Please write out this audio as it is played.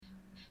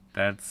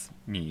That's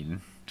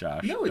mean,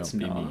 Josh. No, it's Don't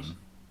be not. mean.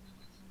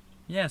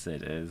 Yes,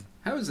 it is.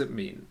 How is it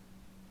mean?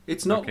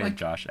 It's not okay, like...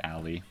 Josh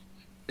Alley.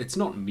 It's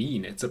not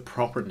mean. It's a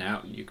proper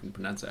noun. You can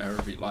pronounce it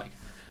however you like.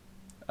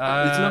 Shut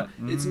up.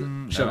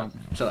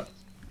 Shut up.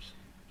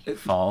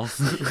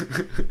 False.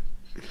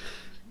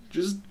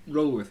 Just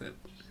roll with it.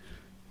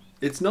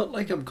 It's not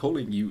like I'm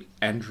calling you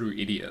Andrew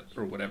Idiot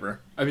or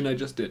whatever. I mean, I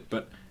just did,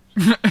 but...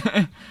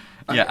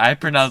 Yeah, I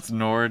pronounce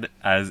Nord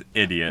as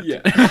idiot.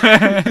 Yeah.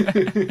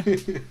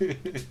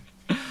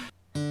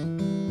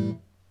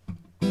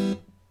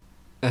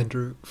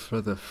 Andrew,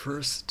 for the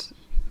first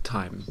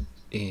time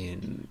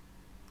in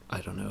I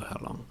don't know how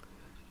long,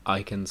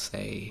 I can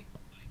say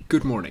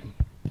good morning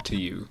to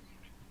you,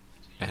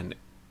 and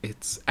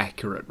it's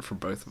accurate for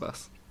both of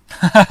us.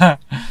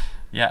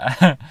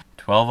 Yeah,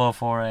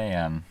 12:04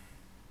 a.m.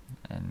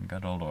 in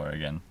good old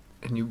Oregon.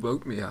 And you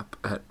woke me up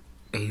at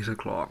 8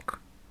 o'clock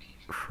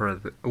for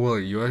the... Well,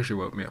 you actually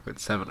woke me up at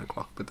 7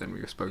 o'clock, but then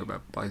we spoke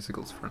about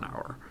bicycles for an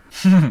hour.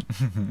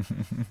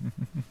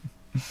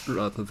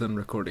 Rather than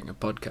recording a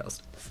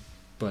podcast.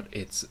 But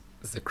it's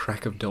the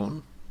crack of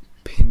dawn,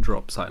 pin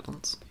drop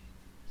silence,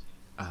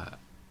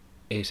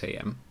 8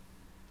 a.m.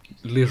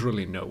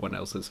 Literally no one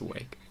else is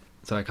awake.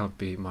 So I can't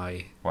be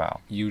my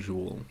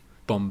usual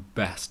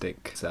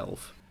bombastic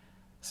self.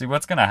 See,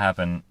 what's going to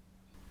happen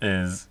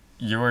is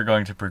you are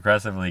going to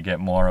progressively get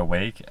more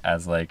awake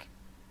as, like,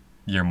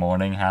 your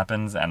morning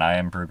happens, and I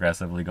am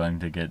progressively going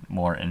to get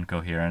more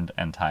incoherent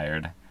and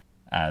tired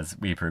as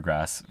we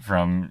progress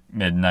from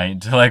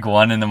midnight to, like,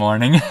 1 in the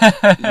morning.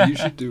 You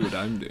should do what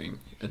I'm doing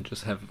and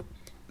just have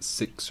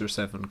 6 or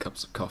 7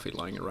 cups of coffee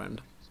lying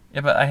around.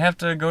 Yeah, but I have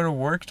to go to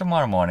work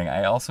tomorrow morning.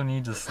 I also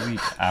need to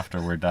sleep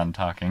after we're done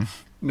talking.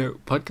 No,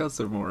 podcasts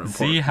are more important.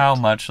 See how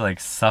much,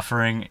 like,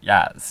 suffering...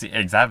 Yeah, see,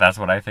 exactly, that's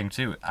what I think,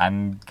 too.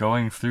 I'm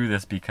going through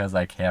this because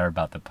I care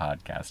about the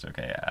podcast,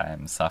 okay?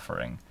 I'm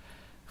suffering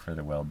for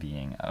the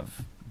well-being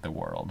of the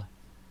world.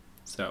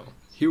 So,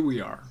 here we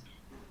are,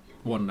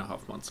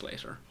 1.5 months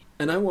later.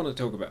 And I want to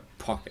talk about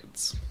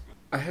pockets.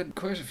 I had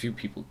quite a few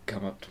people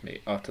come up to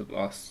me after the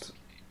last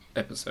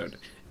episode.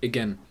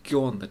 Again,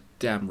 go on the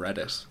damn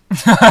Reddit.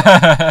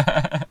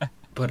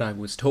 But I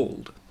was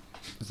told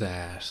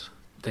that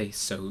they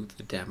sew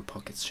the damn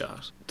pockets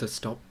shut to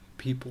stop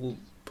people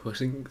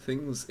putting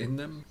things in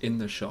them in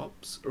the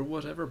shops or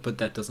whatever, but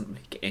that doesn't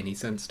make any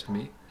sense to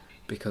me,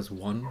 because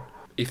one,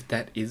 if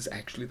that is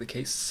actually the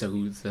case,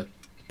 sew the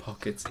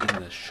pockets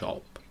in the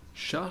shop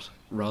shut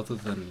rather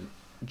than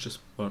just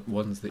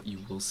ones that you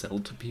will sell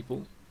to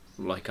people,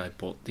 like I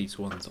bought these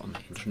ones on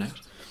the internet.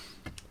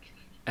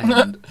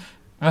 And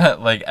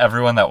like,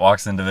 everyone that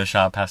walks into the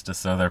shop has to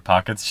sew their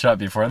pockets shut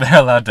before they're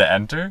allowed to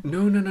enter?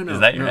 No. Is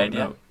that your idea?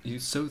 No. You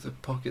sew the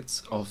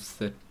pockets of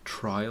the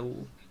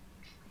trial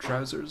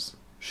trousers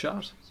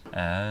shut.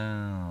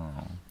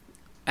 Oh.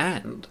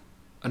 And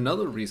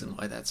another reason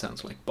why that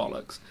sounds like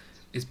bollocks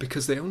is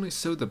because they only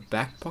sew the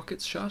back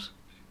pockets shut.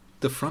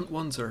 The front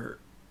ones are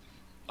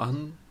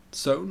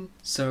unsewn,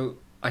 so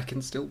I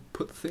can still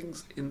put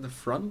things in the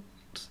front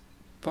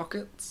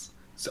pockets.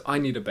 So I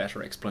need a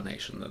better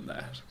explanation than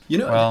that. You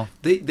know, well,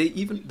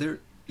 there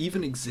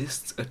even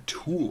exists a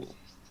tool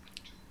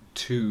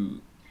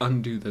to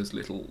undo those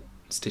little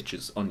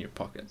stitches on your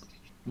pocket.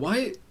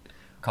 Why?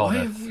 Called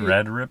a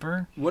thread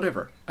ripper?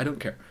 Whatever, I don't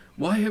care.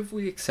 Why have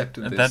we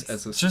accepted this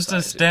as a society? That's just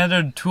a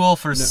standard tool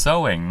for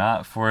sewing,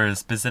 not for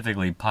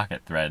specifically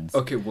pocket threads.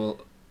 Okay, well,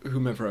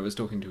 whomever I was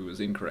talking to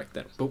was incorrect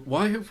then. But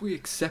why have we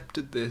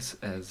accepted this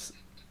as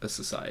a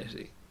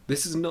society?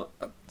 This is not...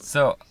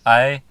 So,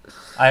 I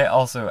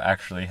also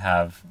actually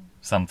have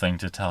something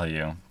to tell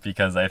you,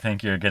 because I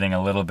think you're getting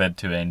a little bit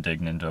too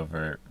indignant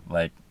over,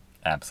 like,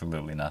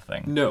 absolutely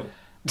nothing. No.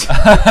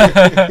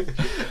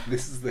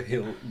 This is the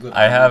hill that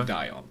I will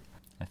die on.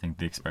 I think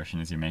the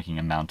expression is you're making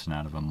a mountain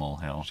out of a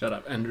molehill. Shut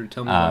up, Andrew.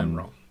 Tell me why I'm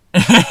wrong.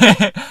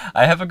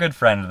 I have a good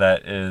friend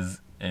that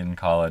is in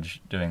college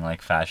doing,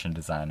 like, fashion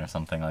design or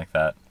something like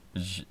that.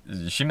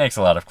 She makes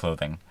a lot of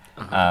clothing.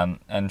 Uh-huh.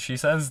 And she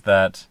says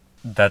that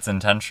that's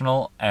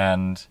intentional,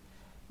 and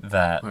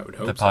that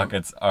the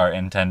pockets are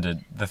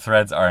intended, the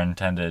threads are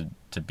intended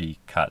to be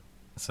cut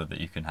so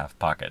that you can have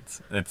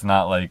pockets. It's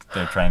not like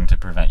they're trying to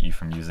prevent you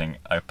from using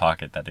a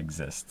pocket that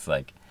exists.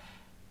 Like,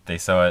 they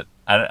sew it,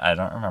 I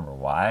don't remember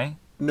why.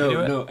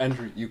 No,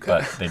 Andrew, you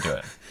can't. But they do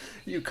it.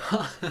 You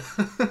can't.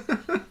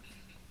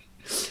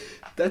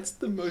 That's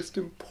the most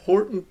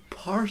important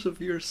part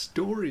of your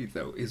story,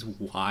 though, is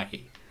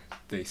why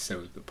they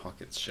sew the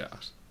pockets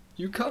shut.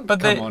 You can't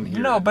come on here.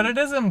 No, but it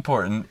is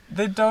important.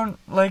 They don't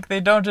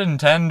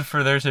intend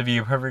for there to be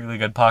a perfectly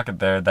good pocket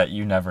there that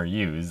you never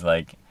use,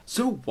 like...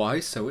 So why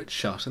sew it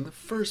shut in the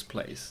first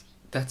place?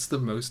 That's the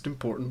most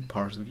important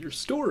part of your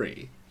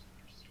story.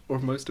 Or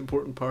most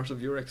important part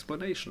of your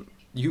explanation.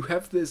 You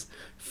have this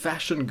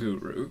fashion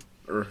guru,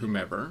 or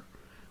whomever,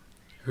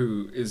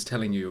 who is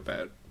telling you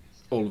about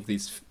all of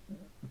these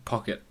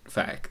pocket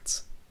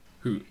facts,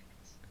 who,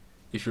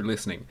 if you're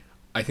listening...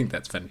 I think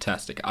that's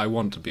fantastic. I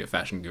want to be a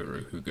fashion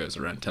guru who goes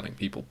around telling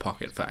people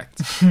pocket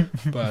facts.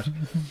 But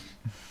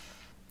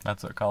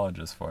That's what college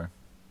is for.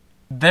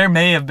 There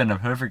may have been a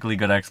perfectly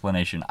good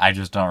explanation. I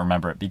just don't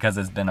remember it because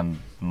it's been a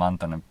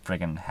month and a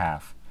friggin'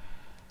 half.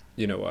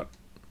 You know what?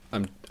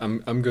 I'm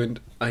going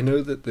to, I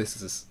know that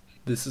this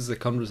is a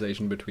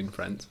conversation between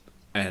friends,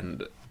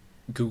 and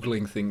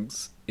Googling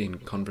things in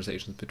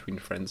conversations between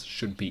friends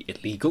should be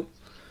illegal,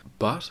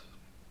 but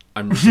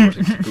I'm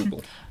resorting to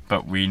Google.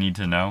 But we need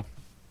to know.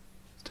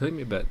 It's telling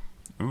me about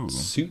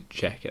suit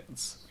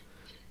jackets.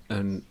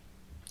 And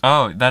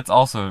oh, that's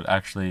also,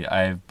 actually,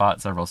 I've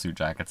bought several suit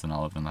jackets and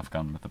all of them have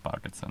gone with the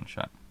pockets sewn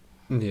shut.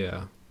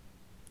 Yeah.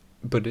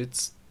 But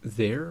it's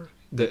there,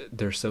 that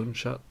they're sewn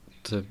shut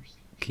to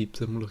keep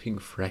them looking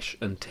fresh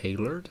and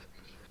tailored.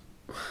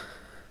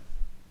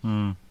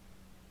 That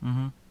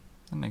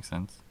makes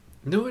sense.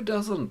 No, it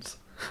doesn't.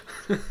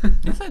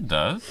 Yes, it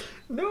does.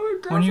 No,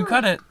 it doesn't. When you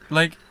cut it,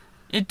 like,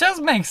 it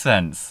does make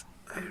sense.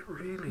 It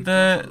really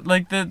doesn't.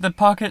 Like, the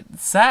pocket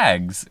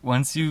sags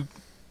once you,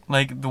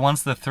 like,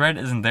 once the thread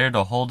isn't there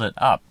to hold it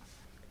up.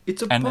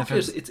 It's a and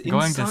pocket. If it's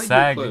going inside to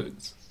sag, your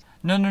clothes.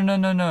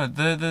 No.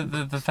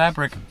 The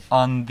fabric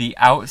on the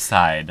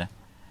outside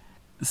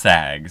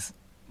sags.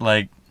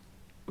 Like,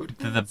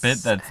 the bit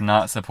that's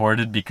not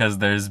supported because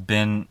there's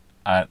been,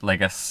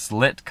 like, a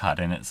slit cut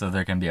in it so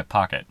there can be a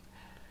pocket.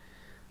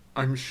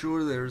 I'm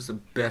sure there's a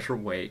better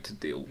way to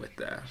deal with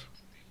that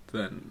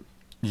than...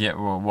 Yeah,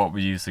 well, what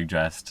would you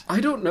suggest? I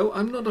don't know.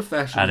 I'm not a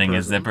fashion Adding person.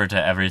 a zipper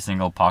to every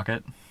single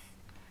pocket?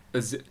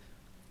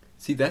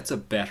 See, that's a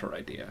better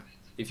idea.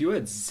 If you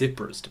had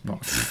zippers to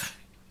pockets,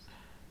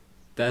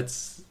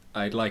 that's...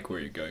 I like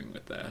where you're going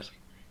with that.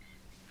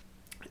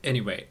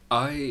 Anyway,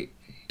 I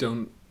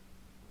don't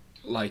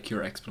like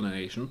your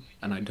explanation,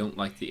 and I don't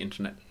like the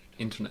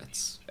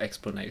internet's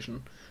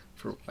explanation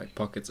for why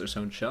pockets are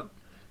sewn shut.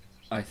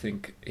 I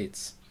think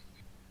it's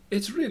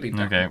really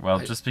dumb. Okay, well,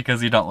 just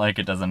because you don't like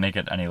it doesn't make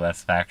it any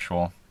less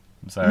factual.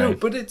 I'm sorry. No,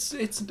 but it's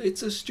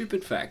a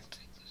stupid fact.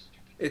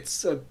 It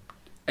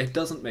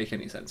doesn't make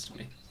any sense to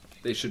me.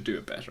 They should do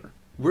it better.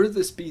 We're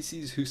the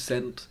species who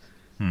sent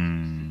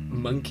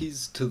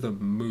monkeys to the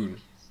moon.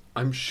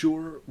 I'm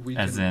sure we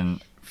As in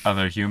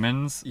other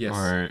humans? Yes.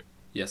 Or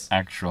yes.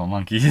 actual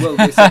monkeys? Well,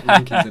 they sent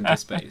monkeys into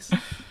space,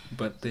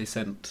 but they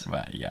sent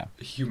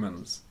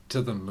humans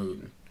to the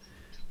moon.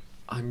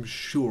 I'm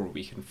sure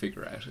we can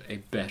figure out a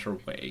better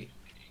way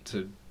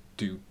to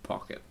do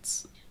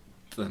pockets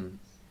than...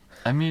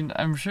 I mean,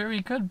 I'm sure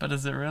we could, but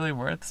is it really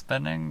worth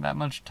spending that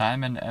much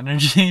time and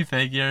energy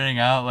figuring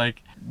out,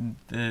 like,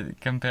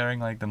 comparing,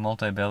 like, the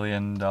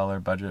multi-billion-dollar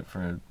budget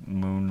for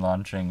moon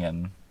launching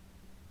and...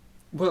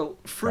 Well,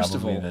 first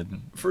of all...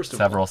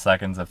 several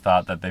seconds of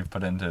thought that they've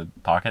put into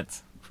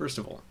pockets? First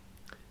of all,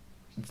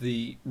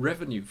 the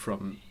revenue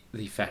from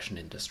the fashion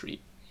industry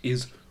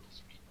is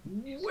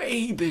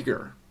way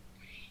bigger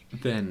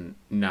than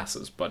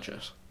NASA's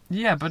budget.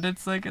 Yeah, but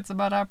it's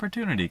about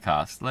opportunity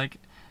cost. Like,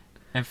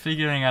 if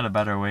figuring out a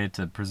better way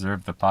to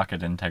preserve the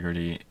pocket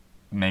integrity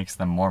makes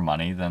them more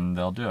money, then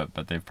they'll do it.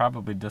 But they've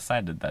probably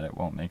decided that it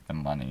won't make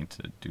them money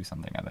to do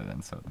something other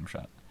than sew them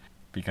shut.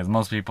 Because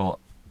most people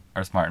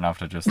are smart enough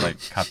to just, like,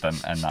 cut them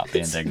and not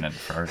be indignant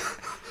for,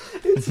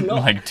 it's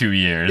not, like, 2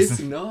 years. It's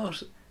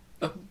not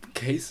a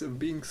case of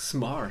being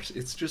smart.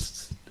 It's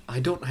just, I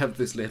don't have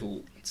this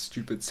little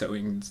stupid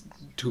sewing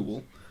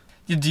tool.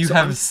 Do you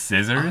have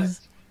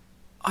scissors?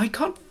 I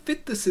can't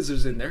fit the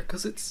scissors in there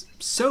because it's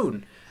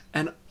sewn.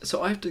 And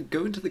so I have to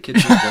go into the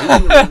kitchen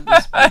waving around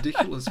this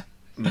ridiculous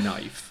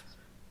knife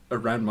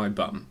around my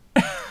bum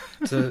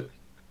to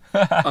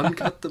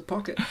uncut the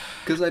pocket.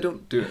 Because I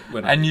don't do it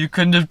when And you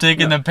couldn't have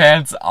taken the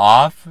pants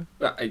off?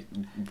 I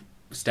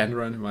stand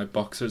around in my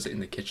boxers in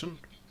the kitchen?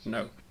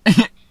 No.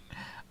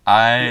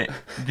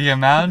 The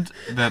amount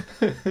that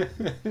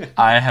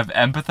I have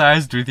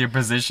empathized with your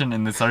position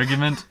in this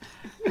argument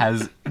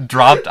has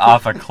dropped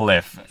off a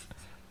cliff.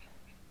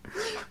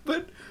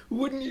 But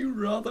wouldn't you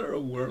rather a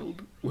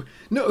world...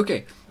 No,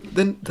 okay.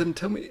 Then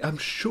tell me, I'm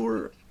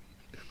sure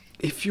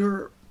if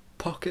your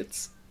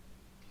pockets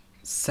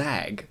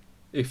sag,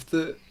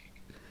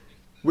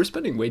 we're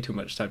spending way too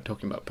much time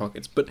talking about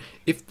pockets, but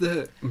if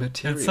the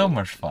material... It's so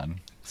much fun.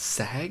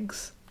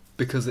 ...sags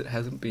because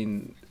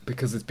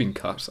it's been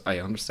cut, I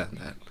understand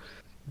that,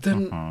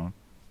 then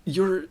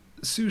your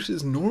suit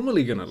is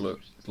normally going to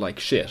look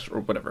like shit or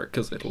whatever,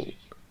 because it'll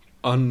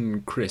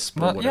uncrisp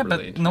or whatever. Yeah,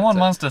 but no one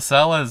wants to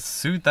sell a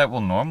suit that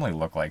will normally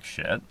look like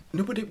shit.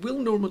 No, but it will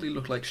normally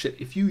look like shit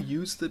if you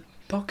use the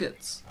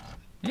pockets.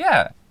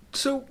 Yeah.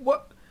 So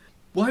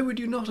why would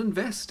you not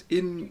invest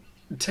in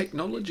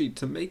technology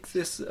to make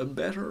this a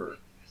better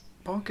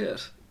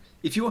pocket?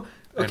 If you...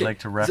 Okay, I'd like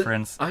to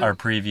reference our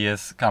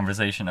previous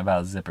conversation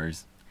about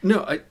zippers.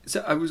 No,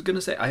 I was going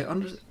to say,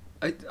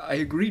 I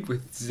agreed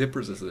with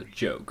zippers as a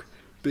joke,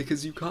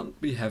 because you can't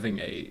be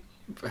having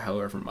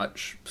however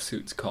much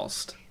suits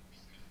cost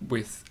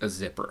with a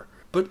zipper.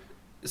 But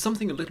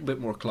something a little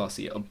bit more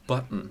classy, a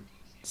button,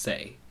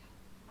 say.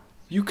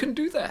 You can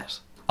do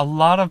that. A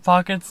lot of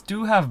pockets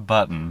do have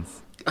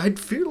buttons. I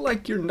feel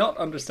like you're not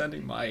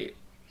understanding my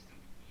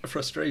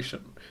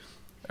frustration.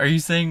 Are you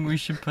saying we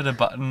should put a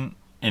button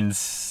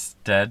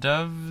Instead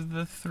of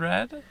the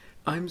thread?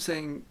 I'm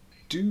saying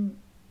do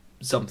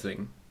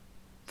something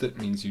that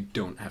means you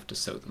don't have to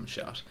sew them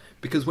shut.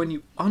 Because when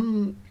you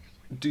undo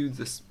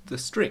the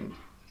string,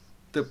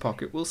 the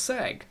pocket will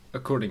sag,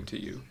 according to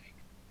you.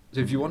 So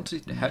if you want to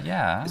have...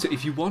 Yeah. So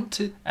if you want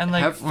to and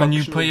like have when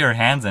you put your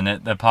hands in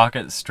it, the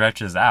pocket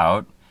stretches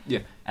out. Yeah.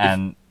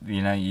 And,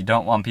 you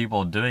don't want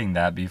people doing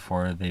that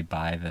before they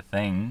buy the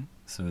thing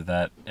so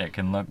that it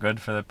can look good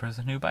for the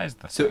person who buys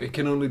the thing. So it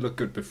can only look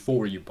good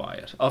before you buy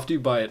it. After you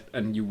buy it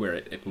and you wear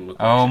it, it'll look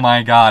Oh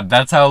my god,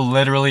 that's how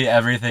literally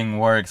everything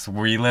works.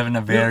 We live in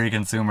a very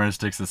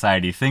consumeristic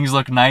society. Things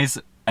look nice,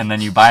 and then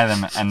you buy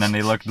them, and then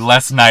they look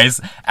less nice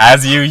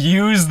as you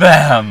use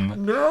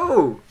them.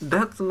 No,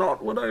 that's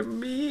not what I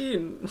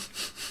mean.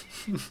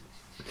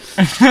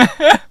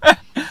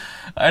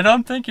 I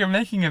don't think you're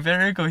making a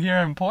very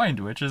coherent point,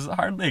 which is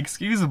hardly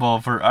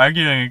excusable for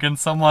arguing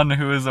against someone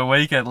who is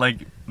awake at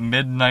like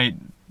midnight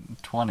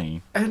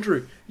 20.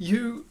 Andrew,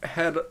 you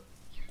had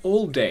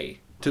all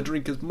day to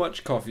drink as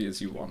much coffee as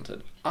you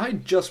wanted. I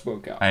just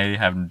woke up. I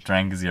have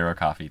drank 0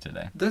 coffee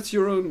today. That's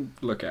your own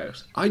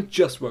lookout. I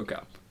just woke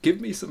up. Give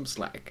me some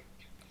slack.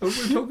 And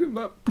we're talking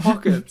about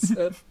pockets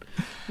at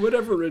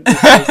whatever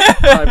ridiculous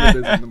time it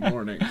is in the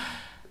morning.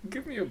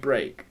 Give me a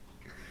break.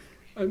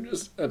 I'm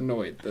just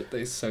annoyed that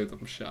they sew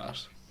them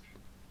shut.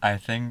 I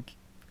think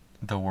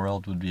the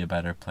world would be a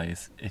better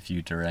place if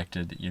you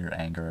directed your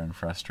anger and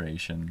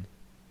frustration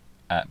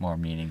at more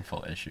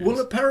meaningful issues. Well,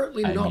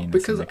 apparently not,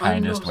 because in the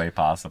kindest way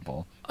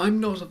possible.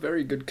 I'm not a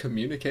very good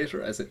communicator,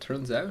 as it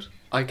turns out.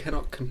 I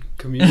cannot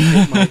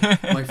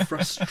communicate my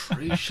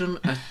frustration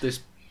at this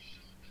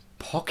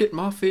pocket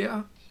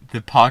mafia.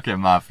 The pocket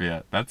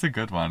mafia. That's a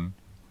good one.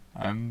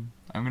 I'm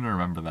gonna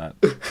remember that.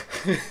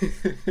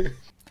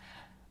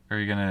 Are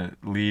you gonna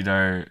lead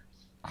our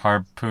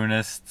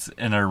harpoonists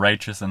in a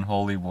righteous and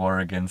holy war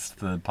against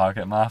the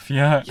pocket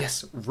mafia?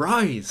 Yes,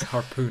 rise,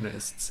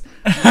 harpoonists.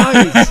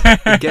 Rise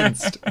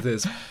against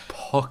this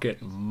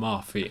pocket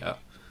mafia.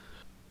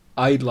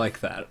 I'd like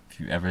that. If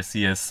you ever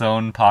see a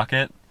sewn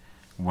pocket,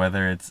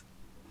 whether it's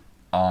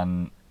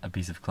on a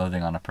piece of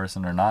clothing on a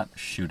person or not,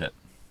 shoot it.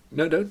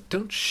 No,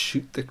 don't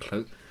shoot the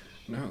clothes.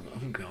 No,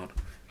 oh god.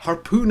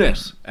 Harpoon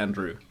it,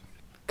 Andrew.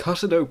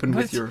 Cut it open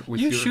with your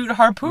shoot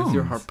harpoons with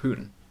your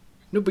harpoon.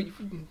 No, but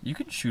you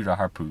can shoot a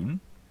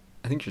harpoon.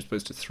 I think you're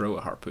supposed to throw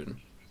a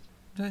harpoon.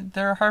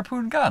 There are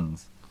harpoon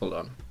guns. Hold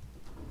on.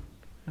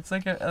 It's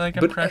like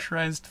a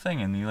pressurized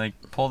thing, and you like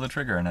pull the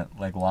trigger, and it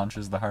like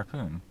launches the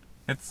harpoon.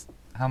 It's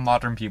how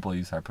modern people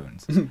use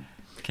harpoons.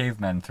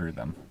 Cavemen threw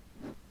them.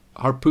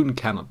 Harpoon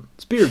cannon,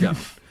 spear gun.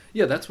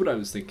 Yeah, that's what I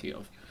was thinking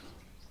of.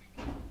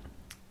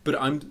 But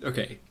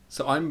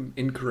so I'm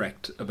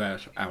incorrect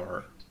about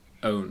our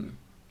own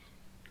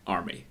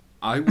army.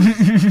 I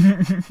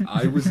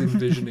was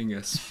envisioning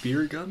a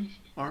spear gun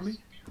army.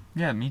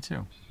 Yeah, me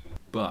too.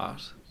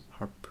 But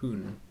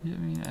harpoon. Yeah, I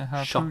mean, a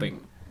harpoon.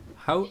 Shopping.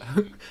 How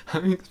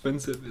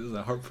expensive is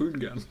a harpoon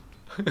gun?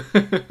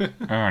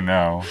 Oh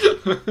no.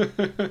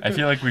 I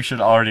feel like we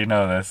should already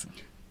know this.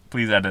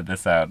 Please edit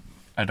this out.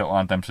 I don't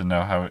want them to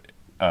know how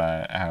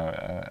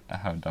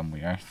dumb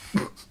we are.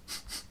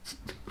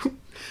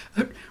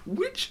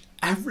 Which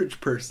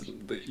average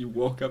person that you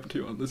walk up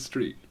to on the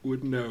street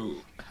would know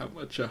how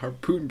much a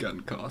harpoon gun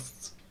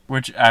costs?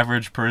 Which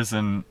average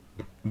person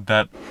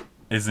that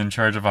is in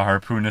charge of a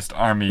harpoonist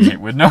army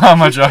would know how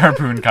much a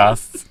harpoon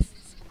costs?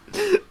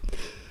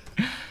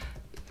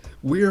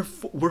 We're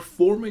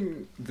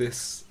forming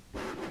this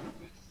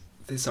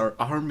our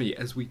army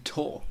as we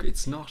talk.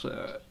 It's not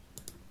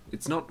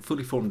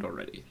fully formed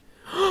already.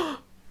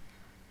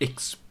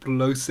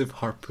 Explosive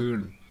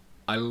harpoon.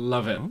 I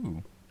love it.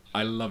 Ooh.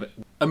 I love it.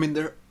 I mean,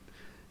 the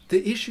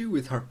issue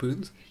with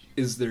harpoons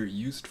is they're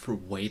used for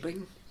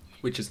whaling,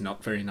 which is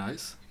not very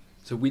nice.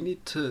 So we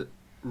need to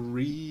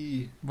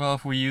Well,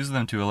 if we use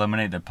them to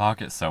eliminate the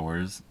pocket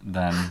sewers,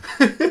 then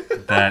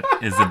that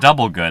is a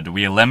double good.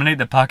 We eliminate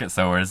the pocket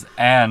sewers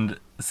and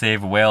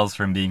save whales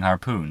from being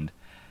harpooned.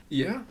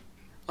 Yeah.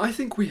 I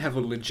think we have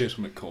a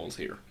legitimate cause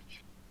here.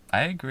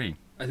 I agree.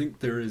 I think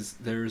there is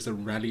a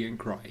rallying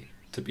cry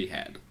to be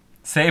had.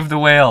 Save the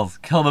whales!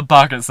 Kill the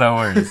pocket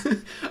sewers!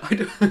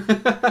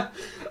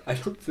 I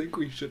don't think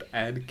we should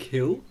add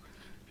kill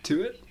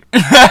to it.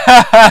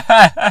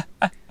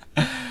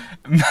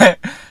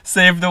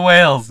 Save the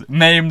whales!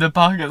 Maim the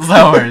pocket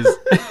sewers!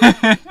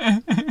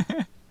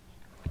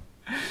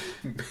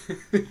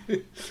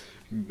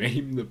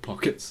 Maim the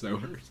pocket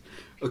sewers.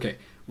 Okay.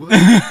 Well,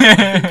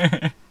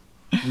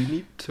 we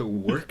need to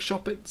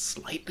workshop it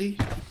slightly,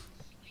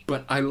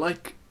 but I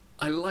like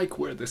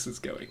where this is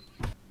going.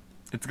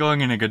 It's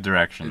going in a good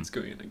direction. It's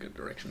going in a good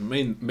direction.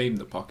 Maim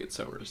the pocket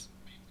sewers.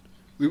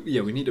 We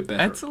need a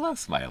better... It's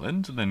less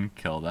violent than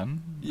kill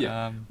them.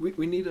 Yeah.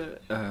 We need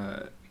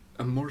a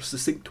more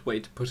succinct way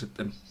to put it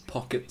than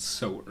pocket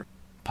sewer.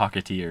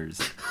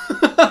 Pocketeers.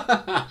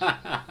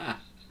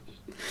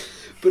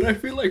 But I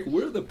feel like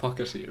we're the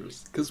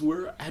pocketeers, because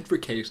we're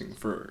advocating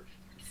for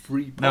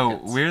free pockets.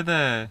 No, we're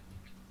the...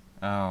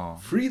 Oh.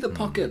 Free the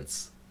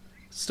pockets.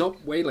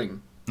 Stop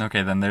whaling.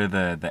 Okay, then they're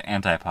the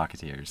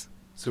anti-pocketeers.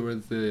 So we're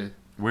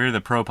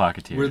the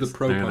pro-pocketeers. We're the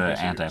pro-pocketeers. They're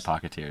the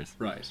anti-pocketeers.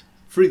 Right.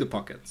 Free the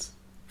pockets.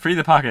 Free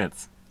the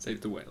pockets.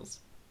 Save the whales.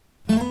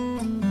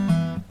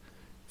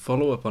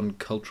 Follow up on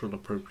cultural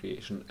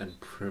appropriation and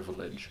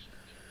privilege.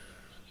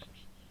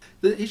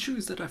 The issue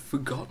is that I've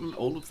forgotten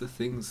all of the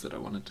things that I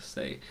wanted to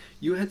say.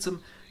 You had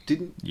some...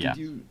 Did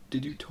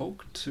you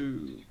talk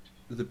to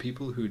the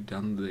people who'd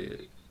done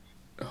the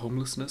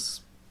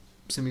homelessness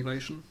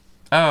simulation?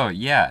 Oh,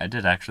 yeah, I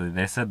did actually.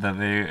 They said that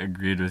they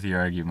agreed with your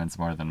arguments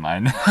more than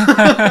mine.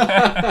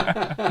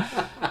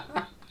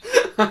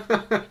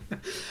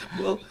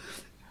 Well,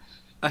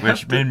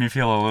 which made me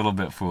feel a little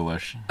bit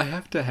foolish. I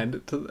have to hand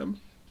it to them.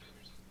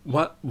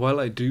 While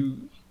I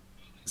do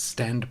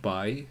stand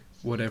by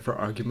whatever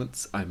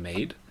arguments I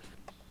made,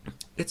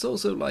 it's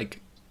also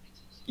like,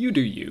 you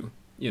do you.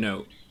 You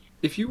know,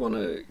 if you want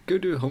to go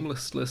do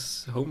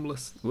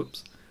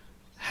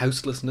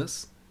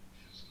houselessness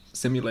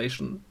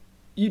simulation,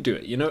 you do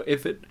it. You know,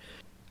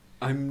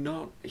 I'm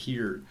not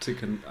here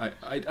to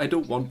I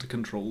don't want to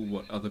control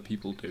what other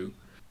people do.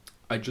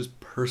 I just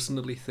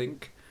personally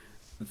think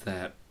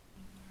that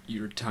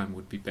your time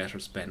would be better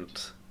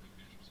spent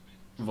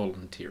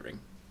volunteering.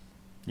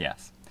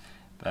 Yes,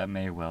 that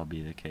may well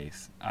be the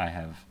case. I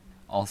have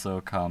also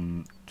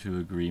come to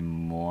agree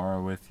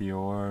more with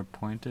your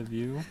point of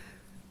view.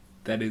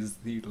 That is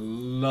the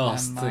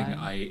last thing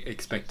I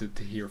expected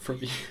to hear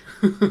from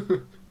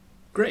you.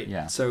 Great.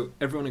 Yeah. So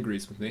everyone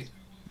agrees with me.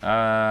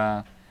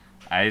 I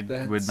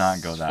would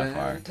not go that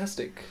far.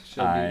 Fantastic.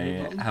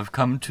 I have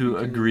come to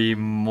agree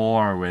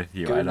more with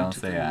you. I don't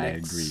say I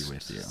agree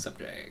with you.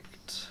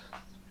 Subject.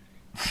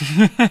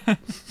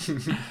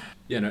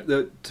 Yeah,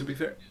 no. To be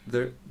fair,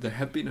 there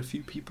have been a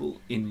few people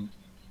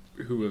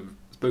who have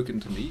spoken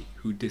to me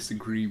who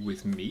disagree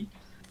with me.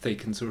 They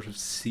can sort of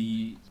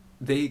see.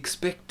 They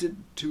expected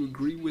to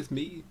agree with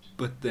me,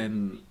 but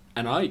then,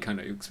 and I kind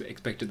of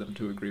expected them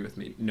to agree with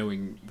me,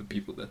 knowing the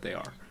people that they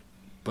are.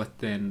 But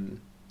then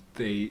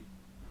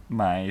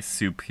my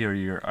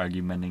superior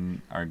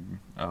argumenting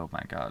oh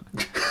my god.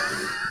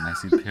 My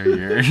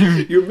superior.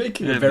 You're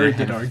making a very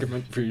good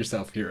argument for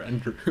yourself here,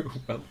 Andrew.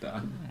 Well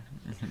done.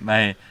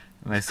 My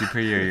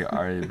superior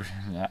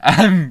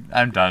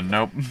I'm done.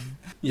 Nope.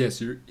 Yes,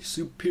 your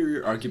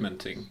superior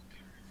argumenting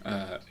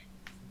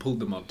pulled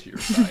them onto your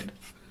side.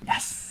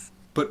 Yes.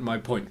 But my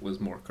point was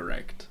more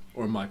correct,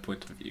 or my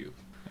point of view.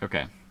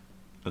 Okay.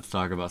 Let's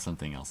talk about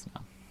something else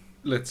now.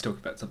 Let's talk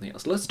about something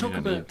else. Let's talk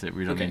about...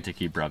 We don't need to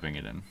keep rubbing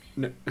it in.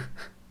 No.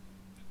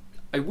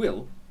 I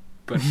will,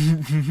 but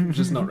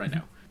just not right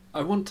now.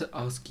 I want to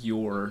ask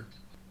your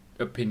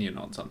opinion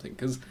on something,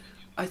 because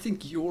I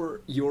think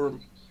you're,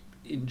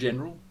 in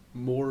general,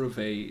 more of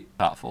a...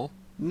 Thoughtful?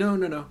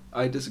 No.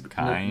 I disagree.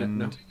 Kind.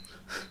 No.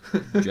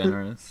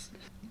 Generous.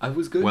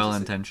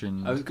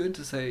 Well-intentioned. I was going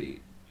to say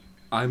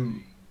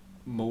I'm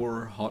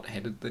more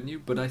hot-headed than you,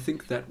 but I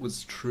think that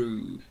was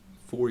true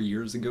 4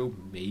 years ago.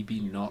 Maybe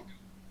not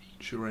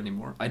sure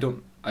anymore. I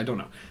don't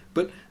know.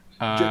 But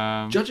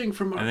judging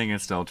from our... I think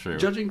it's still true.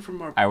 Judging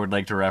from our... I would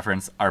like to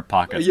reference our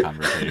pockets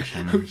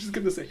conversation. I was just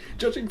going to say,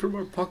 judging from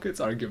our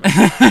pockets argument,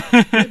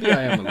 maybe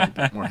I am a little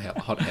bit more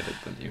hot-headed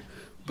than you.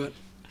 But...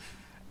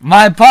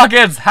 My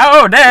pockets!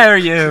 How dare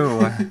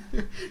you!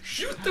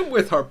 Shoot them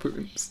with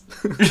harpoons!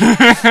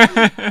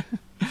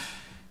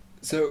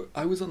 So,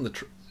 I was on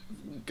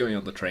going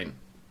on the train.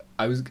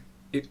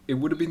 It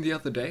would have been the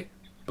other day,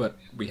 but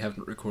we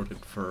haven't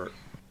recorded for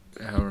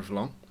however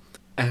long.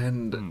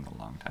 And a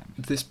long time.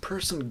 This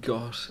person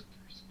got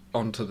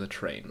onto the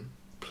train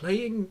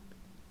playing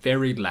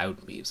very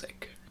loud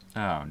music.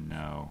 Oh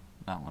no,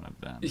 not one of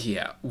them.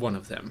 Yeah, one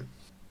of them.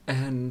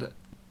 And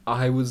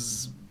I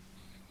was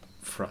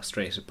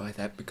frustrated by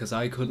that because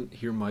I couldn't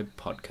hear my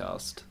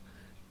podcast,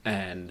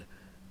 and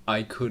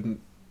I couldn't.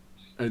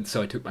 And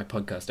so I took my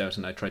podcast out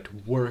and I tried to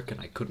work,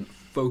 and I couldn't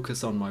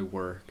focus on my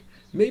work.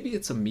 Maybe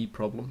it's a me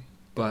problem,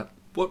 but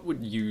what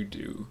would you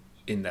do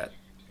in that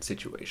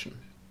situation?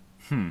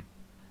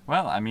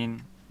 Well, I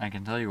mean, I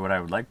can tell you what I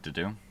would like to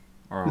do,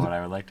 or what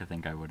I would like to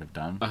think I would have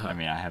done. Uh-huh. I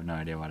mean, I have no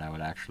idea what I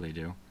would actually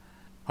do.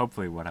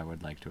 Hopefully what I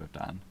would like to have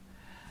done.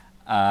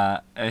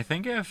 I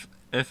think if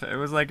it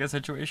was like a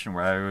situation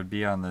where I would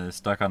be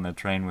stuck on the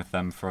train with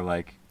them for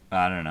like,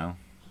 I don't know,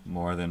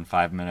 more than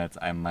 5 minutes,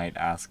 I might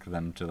ask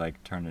them to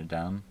like turn it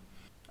down.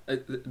 I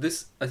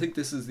think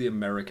this is the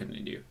American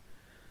in you.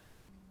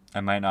 I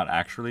might not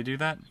actually do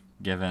that,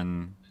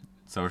 given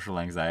social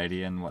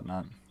anxiety and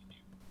whatnot.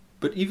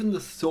 But even the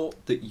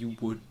thought that you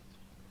would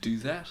do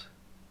that,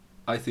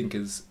 I think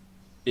is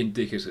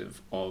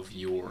indicative of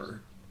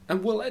your...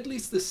 And well, at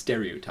least the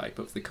stereotype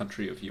of the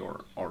country of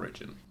your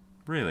origin.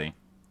 Really?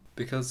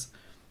 Because,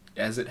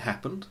 as it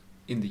happened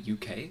in the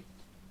UK,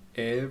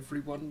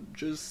 everyone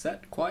just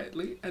sat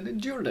quietly and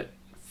endured it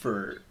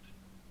for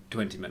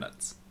 20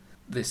 minutes.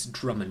 This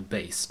drum and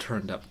bass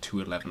turned up to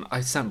 11.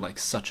 I sound like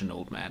such an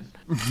old man.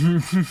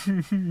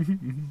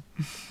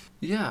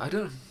 Yeah,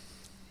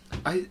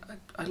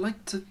 I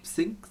like to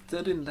think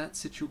that in that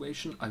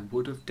situation I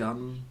would have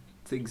done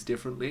things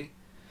differently.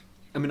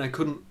 I mean, I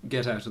couldn't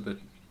get out of the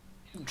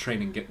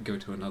train and go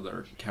to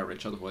another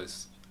carriage,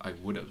 otherwise I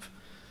would have.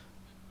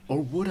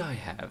 Or would I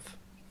have?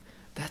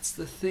 That's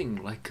the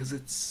thing, like, because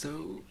it's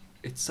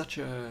such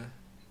a...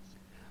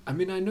 I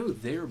mean, I know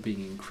they're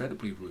being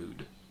incredibly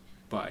rude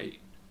by...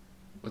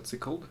 What's it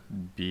called?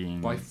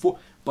 Being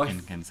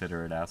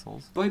inconsiderate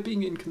assholes. By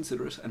being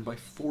inconsiderate and by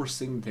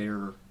forcing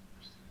their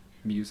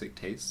music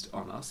taste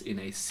on us in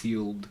a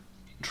sealed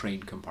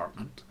train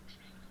compartment.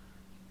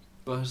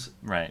 But...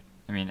 Right.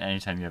 I mean,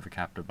 anytime you have a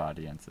captive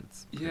audience,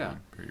 it's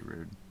pretty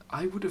rude.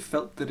 I would have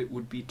felt that it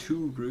would be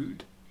too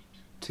rude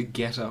to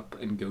get up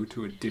and go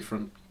to a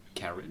different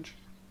carriage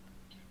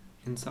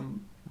in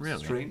some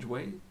strange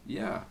way.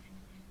 Yeah.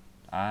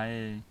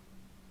 I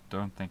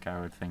don't think I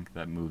would think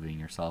that moving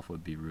yourself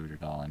would be rude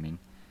at all. I mean...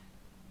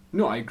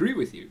 No, I agree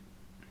with you.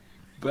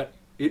 But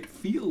it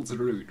feels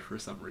rude for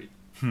some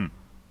reason.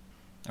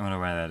 I wonder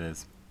why that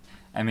is.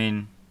 I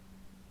mean,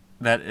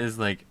 that is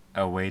like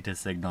a way to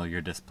signal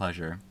your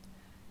displeasure.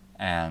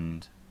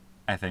 And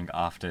I think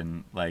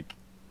often, like,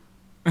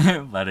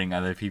 letting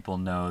other people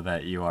know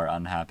that you are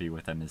unhappy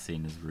with them is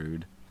seen as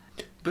rude.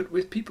 But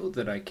with people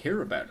that I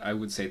care about, I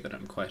would say that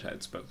I'm quite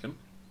outspoken.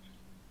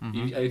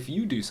 Mm-hmm. If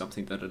you do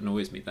something that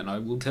annoys me, then I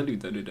will tell you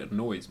that it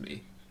annoys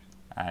me.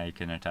 I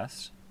can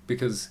attest.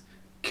 Because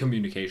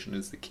communication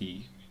is the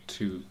key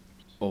to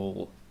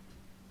all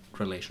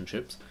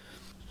relationships.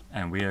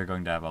 And we are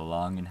going to have a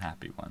long and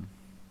happy one.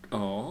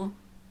 Oh.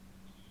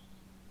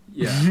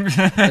 Yeah.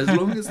 As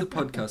long as the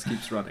podcast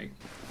keeps running.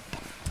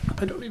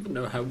 I don't even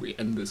know how we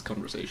end this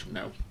conversation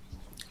now.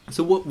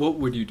 So what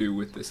would you do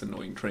with this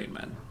annoying train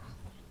man?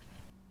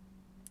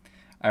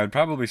 I would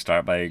probably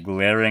start by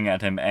glaring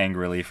at him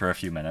angrily for a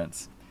few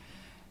minutes.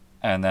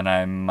 And then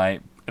I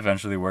might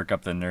eventually work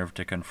up the nerve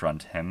to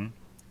confront him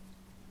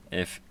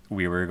if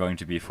we were going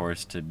to be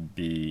forced to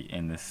be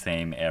in the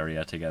same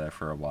area together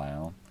for a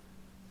while.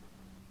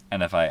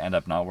 And if I end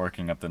up not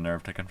working up the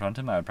nerve to confront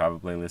him, I would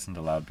probably listen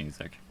to loud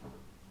music.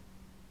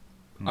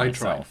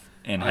 Myself.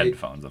 In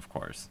headphones, of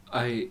course.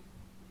 I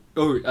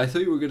thought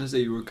you were going to say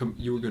you were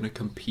going to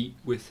compete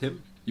with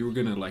him. You were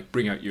going to, like,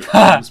 bring out your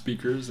phone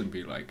speakers and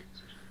be like,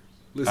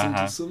 listen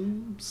to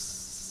some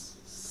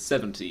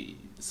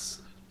 70s,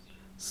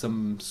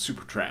 some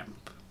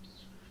Supertramp,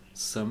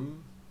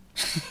 some...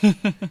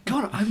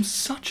 God, I'm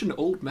such an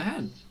old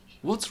man.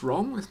 What's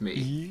wrong with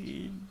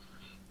me?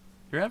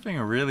 You're having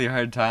a really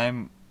hard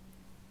time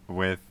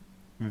with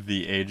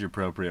the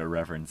age-appropriate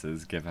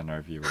references given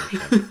our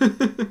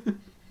viewership.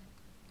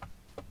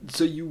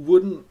 So you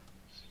wouldn't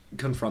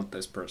confront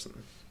this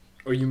person?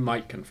 Or you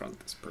might confront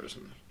this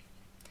person?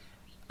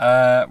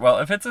 Well,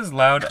 if it's as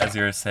loud as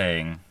you're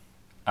saying,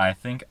 I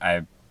think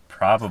I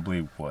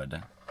probably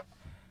would.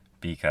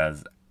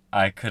 Because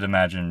I could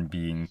imagine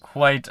being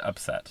quite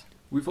upset.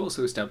 We've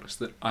also established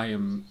that I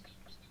am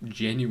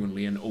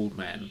genuinely an old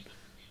man.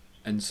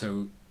 And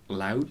so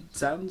loud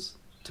sounds,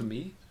 to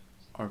me,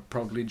 are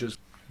probably just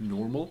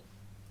normal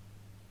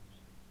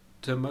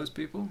to most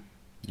people.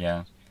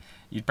 Yeah.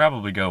 You'd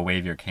probably go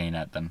wave your cane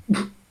at them.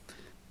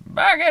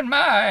 Back in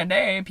my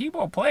day,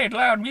 people played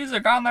loud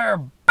music on their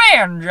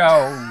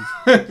banjos.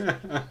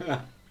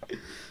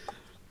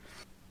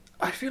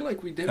 I feel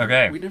like we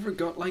never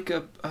got like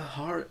a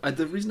hard...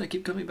 the reason I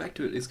keep coming back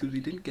to it is because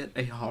we didn't get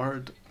a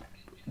hard...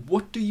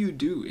 What do you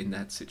do in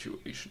that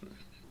situation?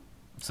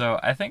 So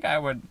I think I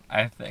would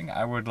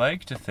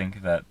like to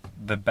think that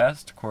the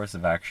best course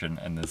of action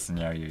in this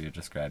scenario you're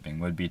describing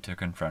would be to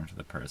confront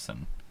the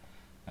person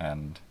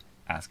and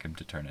ask him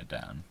to turn it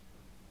down.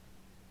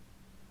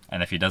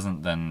 And if he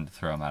doesn't, then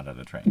throw him out of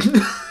the train.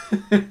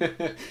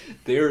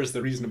 There is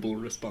the reasonable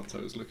response I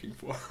was looking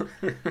for.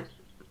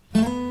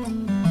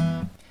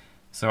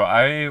 So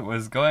I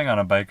was going on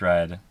a bike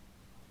ride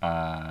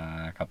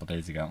a couple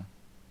days ago.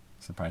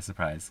 Surprise,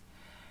 surprise.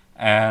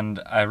 And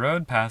I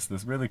rode past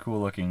this really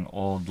cool looking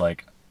old,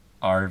 like,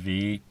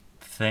 RV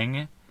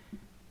thing.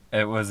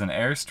 It was an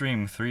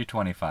Airstream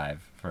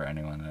 325 for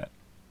anyone that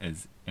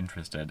is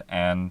interested.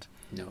 And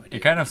it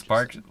kind of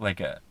sparked like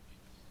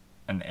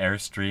an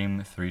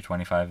Airstream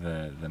 325,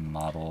 the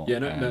model. Yeah,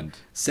 no.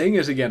 Saying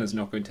it again is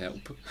not going to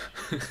help.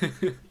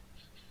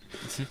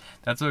 See,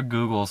 that's what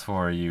Google's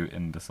for, you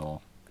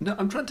imbecile. No,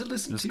 I'm trying to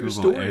listen Just to your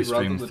Google story Airstream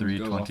rather than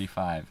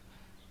 325.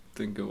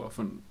 Go off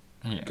and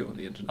go on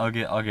the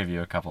internet. I'll give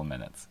you a couple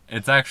minutes.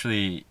 It's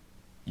actually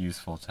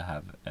useful to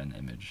have an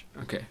image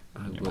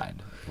in your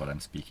mind of what I'm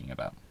speaking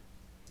about.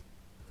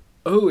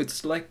 Oh,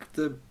 it's like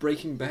the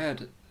Breaking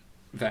Bad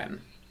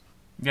van.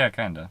 Yeah,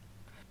 kinda.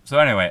 So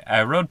anyway,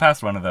 I rode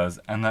past one of those,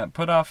 and that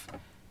put off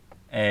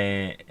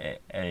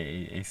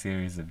a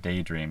series of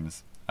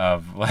daydreams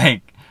of,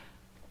 like,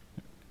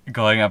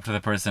 going up to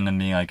the person and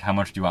being like, how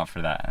much do you want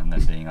for that? And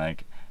then being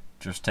like,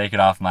 just take it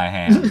off my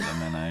hands.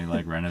 And then I,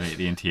 like, renovate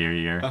the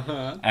interior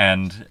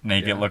and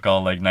make it look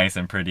all, like, nice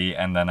and pretty.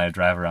 And then I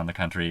drive around the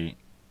country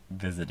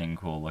visiting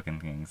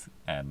cool-looking things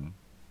and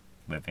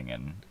living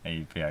in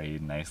a very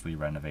nicely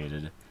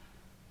renovated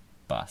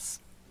bus.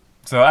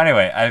 So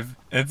anyway,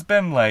 it's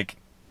been, like,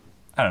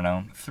 I don't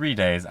know, 3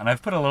 days, and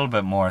I've put a little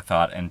bit more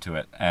thought into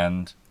it.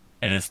 And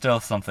it is still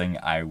something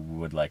I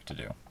would like to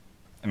do.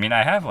 I mean,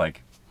 I have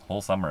like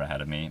whole summer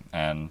ahead of me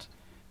and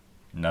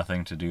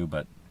nothing to do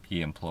but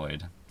be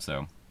employed.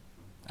 So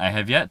I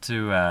have yet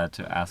to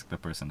ask the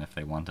person if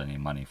they want any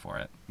money for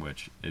it,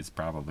 which is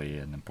probably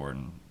an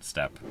important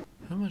step.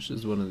 How much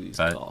does one of these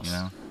cost? You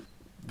know,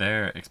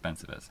 they're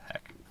expensive as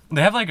heck.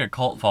 They have like a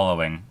cult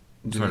following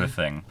sort of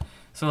thing.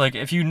 So like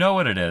if you know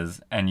what it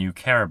is and you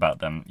care about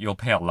them, you'll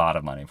pay a lot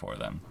of money for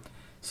them.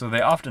 So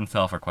they often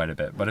sell for quite a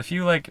bit. But if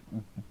you like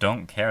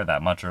don't care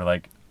that much or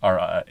like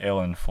are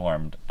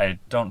ill-informed, I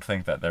don't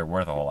think that they're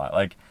worth a whole lot.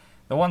 Like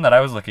the one that I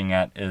was looking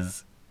at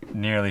is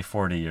nearly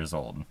 40 years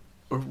old.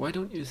 Or why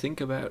don't you think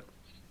about,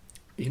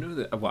 you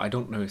know, well, I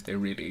don't know if they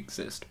really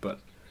exist, but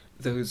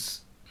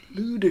those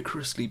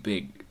ludicrously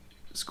big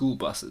school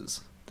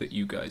buses that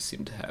you guys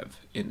seem to have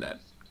in that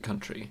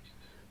country,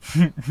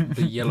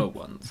 the yellow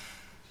ones,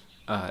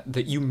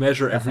 that you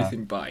measure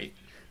everything by.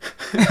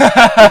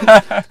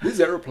 This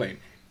aeroplane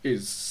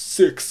is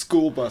 6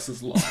 school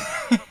buses long.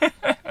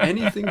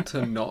 Anything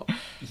to not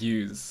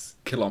use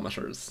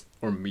kilometers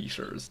or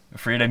meters.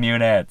 Freedom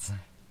units.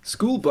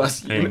 School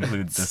bus they units.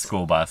 Include the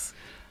school bus.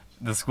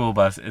 The school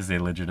bus is a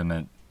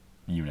legitimate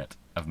unit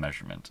of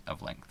measurement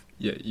of length.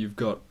 Yeah, you've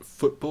got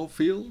football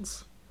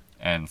fields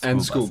and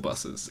school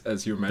buses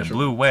as your measurement. The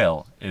blue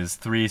whale is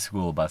 3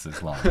 school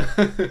buses long.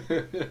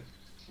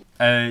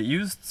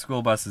 Used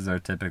school buses are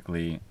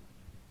typically,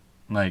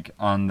 like,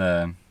 on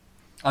the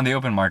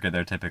open market,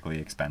 they're typically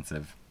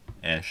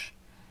expensive-ish,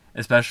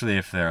 especially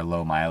if they're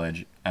low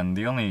mileage. And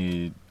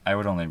I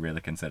would only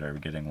really consider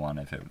getting one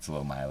if it's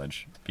low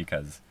mileage,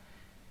 because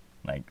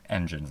like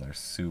engines are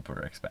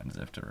super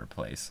expensive to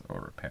replace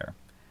or repair.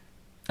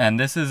 And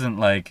this isn't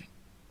like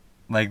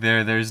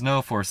there's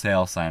no for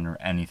sale sign or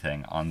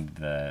anything on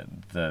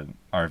the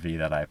RV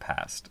that I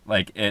passed.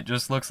 Like it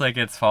just looks like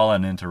it's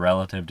fallen into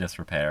relative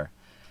disrepair,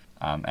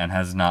 and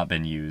has not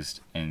been used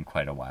in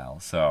quite a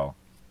while. So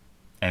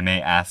I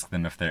may ask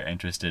them if they're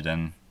interested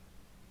in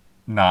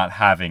not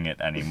having it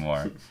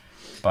anymore.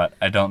 But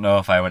I don't know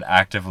if I would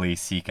actively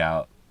seek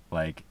out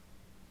like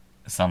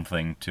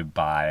something to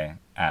buy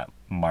at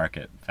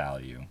market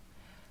value,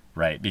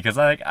 right? Because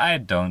I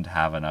don't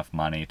have enough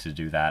money to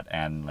do that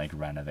and like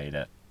renovate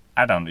it.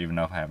 I don't even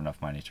know if I have enough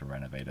money to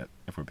renovate it,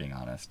 if we're being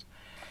honest.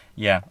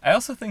 Yeah, I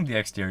also think the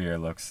exterior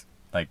looks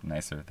like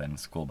nicer than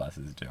school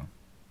buses do.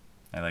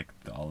 I like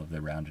all of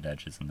the rounded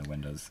edges in the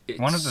windows.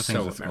 One of the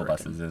things with school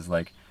buses is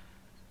like,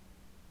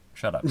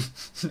 shut up,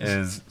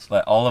 is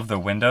like all of the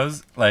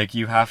windows, like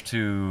you have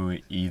to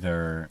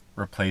either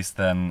replace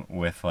them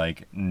with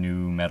like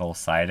new metal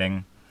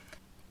siding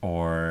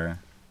or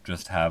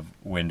just have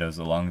windows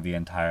along the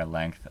entire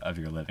length of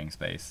your living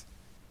space.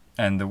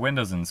 And the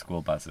windows in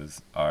school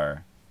buses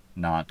are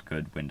not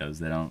good windows.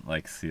 They don't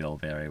like seal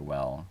very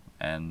well,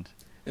 and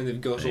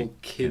they've got all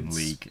kids can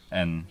leak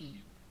and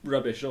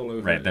rubbish all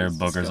over. Right, there are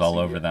boogers all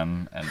over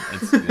them, and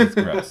it's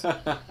gross.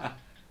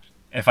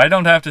 If I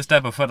don't have to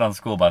step a foot on a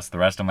school bus the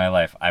rest of my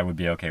life, I would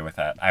be okay with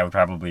that. I would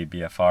probably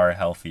be a far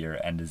healthier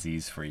and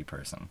disease-free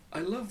person. I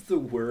love the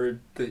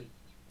word that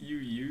you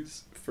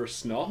use for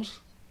snot.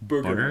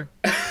 Booger.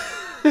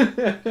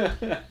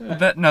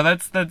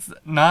 That's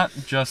not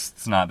just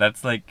snot.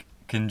 That's like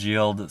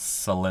congealed,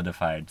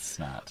 solidified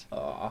snot.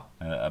 Aww.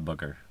 A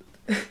booger.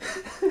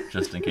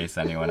 Just in case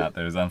anyone out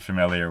there is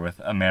unfamiliar with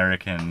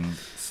American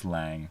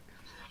slang.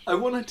 I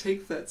want to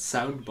take that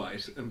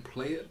soundbite and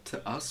play it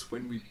to us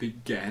when we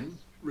began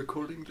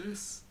recording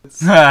this.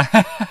 How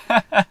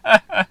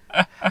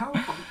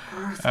on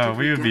earth did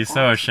we would be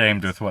so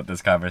ashamed with what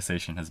this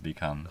conversation has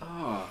become.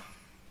 Oh.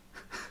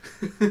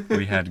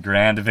 We had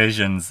grand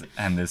visions,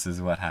 and this is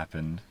what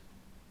happened.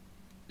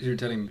 You're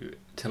telling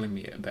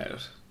me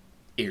about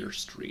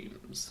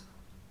Airstreams.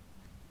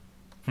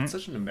 It's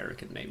such an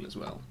American name as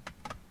well.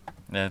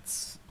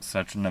 It's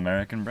such an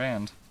American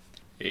brand.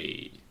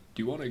 Hey,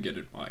 do you want to get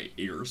in my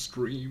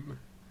Airstream?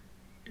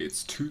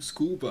 It's 2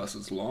 school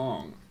buses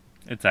long.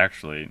 It's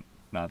actually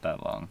not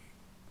that long.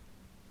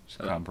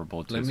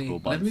 Comparable to a school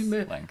bus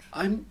length.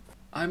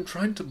 I'm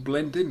trying to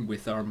blend in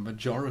with our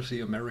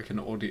majority American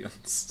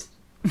audience.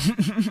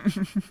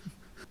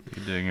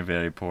 You're doing a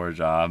very poor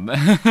job.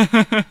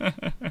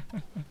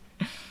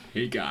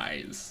 Hey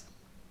guys,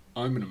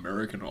 I'm an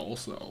American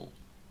also.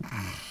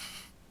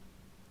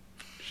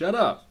 Shut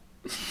up.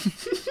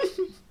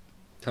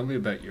 Tell me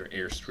about your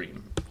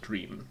Airstream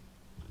dream.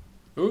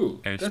 Ooh,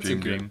 Airstream that's a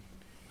good dream.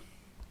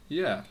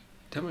 Yeah,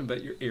 tell me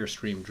about your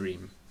Airstream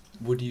dream.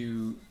 Would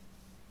you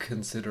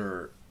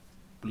consider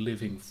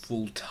living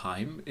full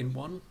time in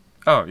one?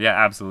 Oh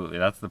yeah, absolutely.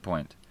 That's the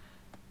point.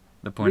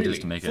 The point really? is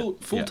to make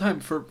full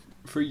time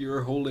for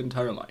your whole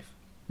entire life.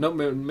 No,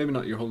 maybe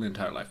not your whole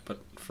entire life,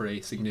 but for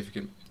a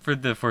significant for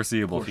the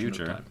foreseeable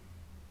future.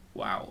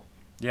 Wow.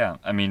 Yeah,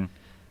 I mean,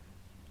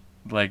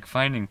 like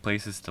finding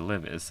places to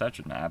live is such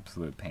an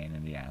absolute pain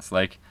in the ass.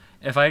 Like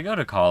if I go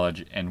to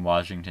college in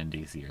Washington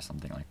D.C. or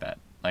something like that,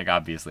 like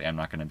obviously I'm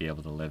not going to be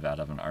able to live out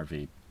of an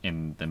RV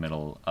in the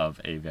middle of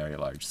a very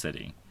large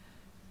city.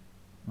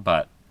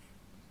 But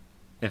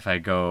if I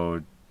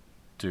go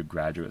to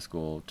graduate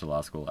school, to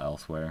law school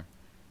elsewhere.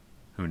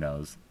 Who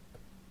knows?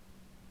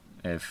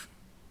 If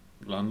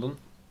London?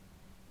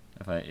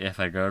 If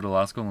I go to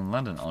law school in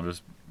London, I'll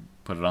just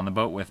put it on the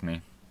boat with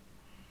me.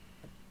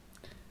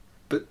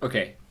 But,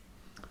 okay.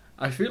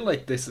 I feel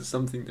like this is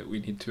something that we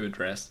need to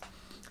address.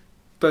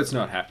 But it's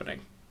not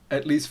happening.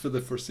 At least for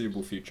the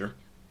foreseeable future.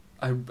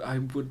 I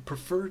would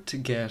prefer to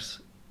get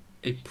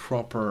a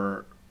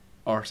proper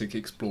Arctic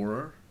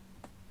explorer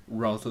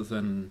rather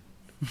than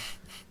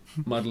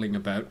muddling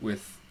about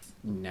with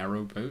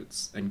narrow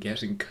boats and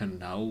getting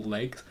canal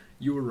legs.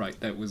 You were right,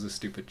 that was a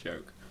stupid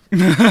joke.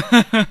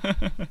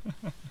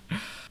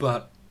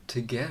 But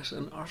to get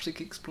an Arctic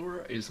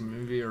explorer is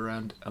maybe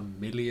around £1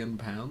 million.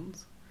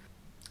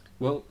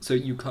 Well, so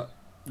you can't,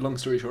 long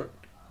story short,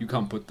 you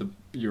can't put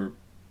your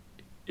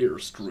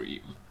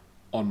Airstream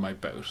on my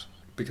boat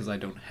because I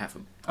don't have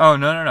them. Oh,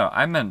 no.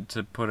 I meant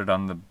to put it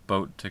on the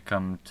boat to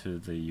come to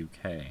the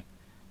UK.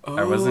 Oh.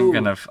 I wasn't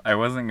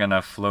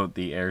gonna float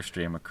the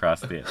Airstream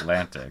across the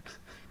Atlantic.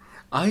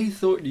 I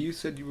thought you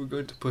said you were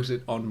going to put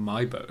it on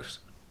my boat.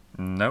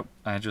 Nope,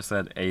 I just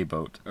said a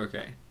boat.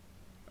 Okay.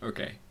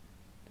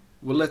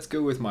 Well, let's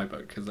go with my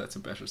boat, because that's a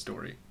better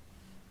story.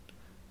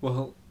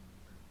 Well,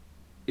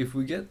 if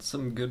we get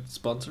some good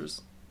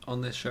sponsors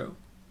on this show,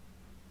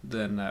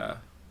 then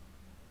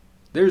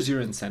there's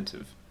your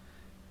incentive.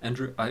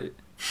 Andrew,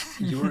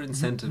 your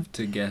incentive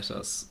to get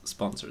us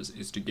sponsors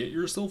is to get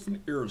yourself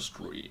an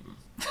Airstream.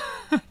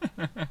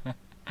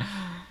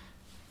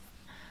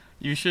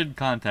 You should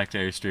contact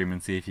Airstream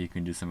and see if you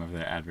can do some of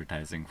their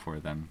advertising for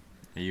them.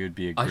 You would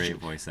be a great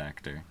voice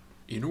actor.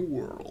 In a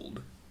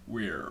world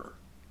where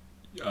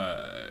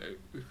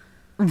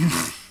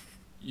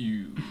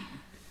you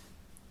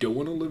don't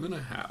want to live in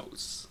a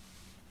house,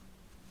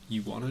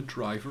 you want to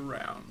drive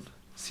around,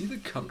 see the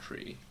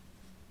country,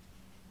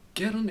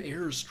 get an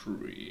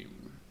Airstream.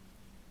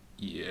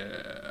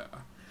 Yeah.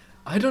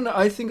 I don't know,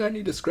 I think I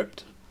need a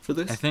script for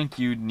this. I think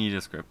you need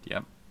a script,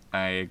 yep.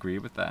 I agree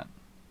with that.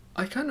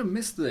 I kind of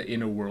miss the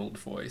inner world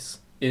voice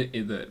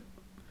in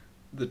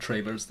the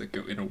trailers that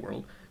go inner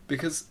world,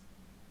 because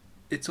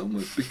it's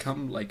almost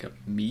become like a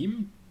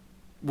meme.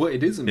 Well,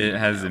 it is a meme. It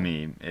has now. a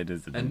meme. It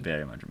is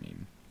very much a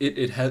meme.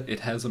 It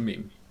has a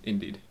meme.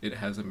 Indeed, it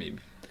has a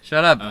meme.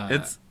 Shut up!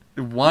 It's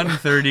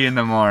 1:30 in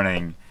the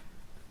morning.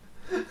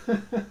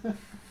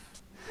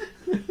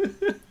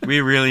 We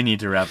really need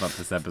to wrap up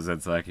this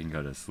episode so I can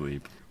go to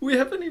sleep. We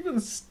haven't even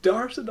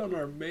started on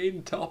our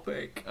main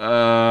topic.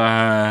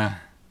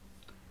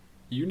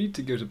 You need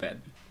to go to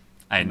bed.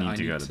 I need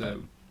to go to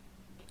bed.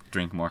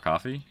 Drink more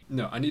coffee?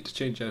 No, I need to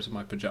change out of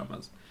my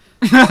pajamas.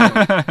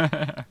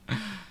 So,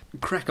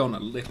 crack on a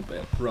little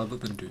bit rather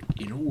than doing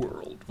inner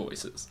world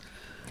voices.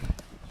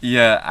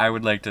 Yeah, I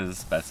would like to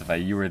specify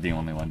you were the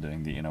only one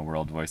doing the inner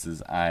world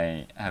voices.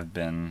 I have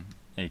been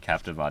a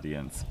captive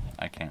audience.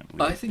 I can't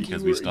leave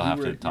because we still have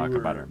to talk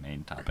about our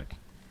main topic.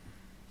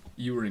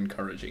 You were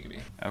encouraging me.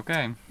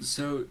 Okay.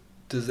 So,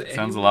 does it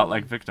sounds a lot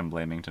like victim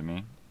blaming to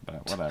me,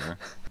 but whatever.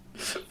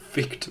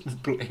 Victim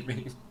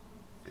blaming.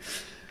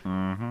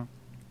 Mm-hmm.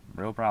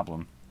 Real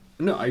problem.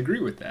 No, I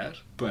agree with that,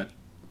 but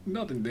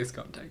not in this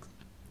context.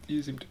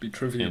 You seem to be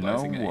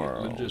trivializing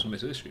a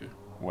legitimate issue.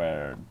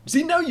 Where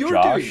see, now you're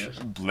Josh doing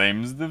it.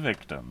 Blames the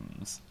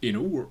victims. In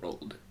a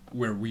world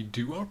where we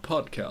do our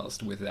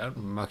podcast without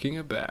mucking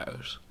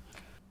about.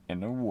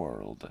 In a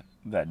world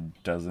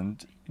that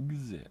doesn't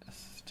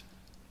exist.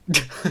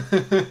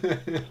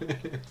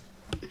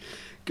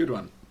 Good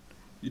one.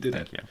 You did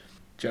Thank it. You.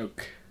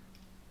 Joke.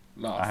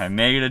 Laugh. I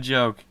made a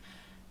joke.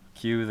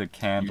 Cue the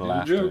canned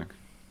laughter.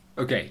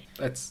 Okay,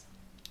 let's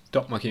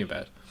stop mucking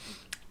about.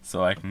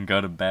 So I can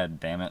go to bed,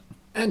 damn it.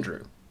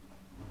 Andrew,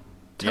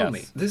 tell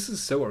me, this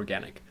is so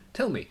organic.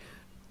 Tell me,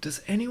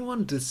 does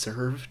anyone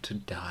deserve to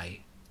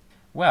die?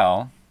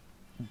 Well,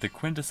 the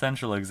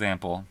quintessential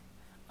example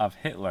of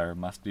Hitler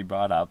must be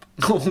brought up.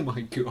 Oh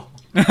my god.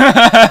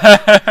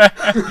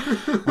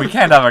 We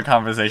can't have a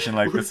conversation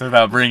like this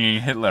without bringing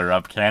Hitler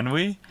up, can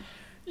we?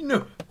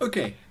 No,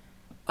 okay.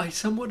 I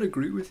somewhat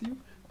agree with you,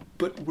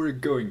 but we're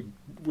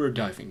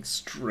diving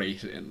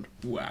straight in.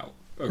 Wow.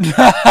 Okay.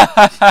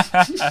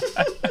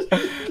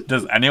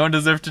 Does anyone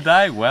deserve to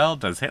die? Well,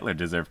 does Hitler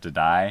deserve to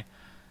die?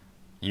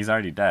 He's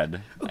already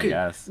dead, okay. I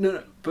guess.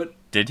 No, but...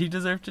 Did he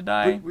deserve to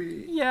die?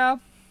 Yeah,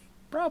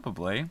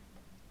 probably.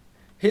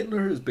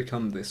 Hitler has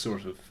become this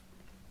sort of...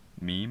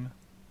 meme?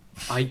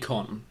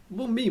 Icon.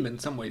 Well, meme in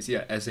some ways,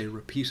 yeah, as a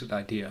repeated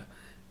idea.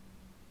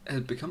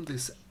 Has become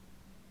this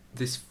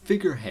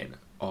figurehead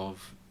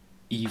of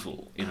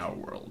evil in our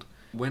world.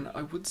 When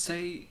I would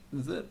say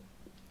that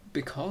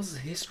because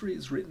history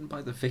is written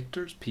by the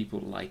victors, people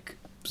like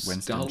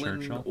Winston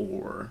Stalin Churchill?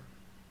 or...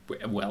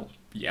 Well,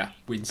 yeah,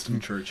 Winston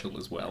Churchill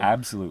as well.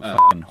 Absolute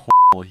fucking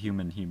horrible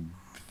human.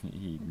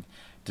 He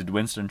did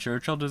Winston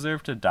Churchill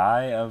deserve to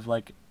die of,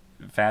 like,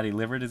 fatty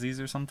liver disease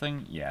or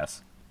something?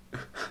 Yes.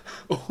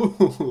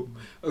 Oh,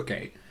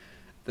 okay.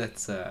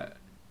 That's a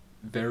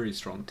very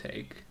strong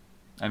take.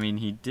 I mean,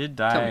 he did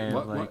die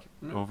of,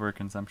 No.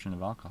 overconsumption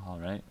of alcohol,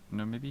 right?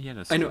 No, maybe he had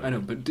a stroke. I know,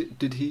 but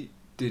did he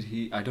did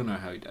he... I don't know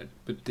how he died,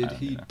 but did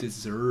he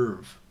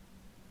deserve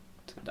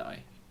to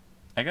die?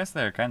 I guess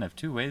there are kind of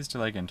two ways to,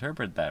 like,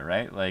 interpret that,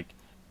 right? Like,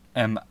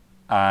 am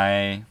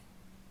I...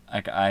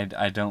 Like,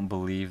 I don't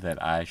believe that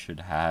I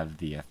should have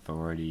the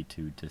authority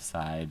to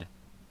decide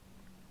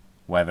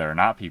whether or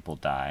not people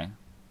die,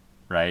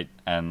 right?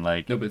 And,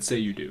 like... No, but say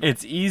you do.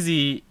 It's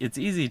easy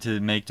to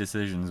make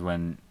decisions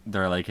when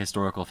there are, like,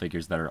 historical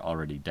figures that are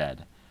already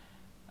dead.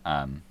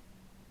 And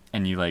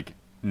you, like,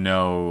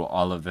 know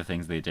all of the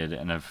things they did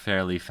in a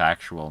fairly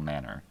factual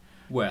manner.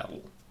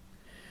 Well,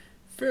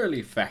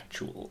 fairly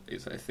factual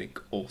is, I think,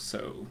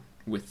 also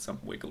with some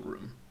wiggle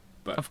room.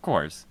 But of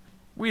course.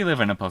 We live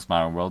in a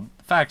postmodern world.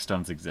 Facts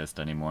don't exist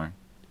anymore.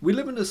 We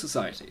live in a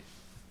society.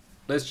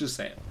 Let's just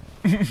say it.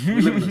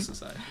 We live in a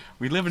society.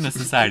 We live in a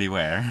society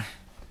where...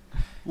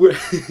 where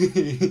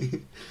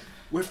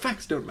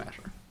facts don't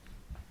matter.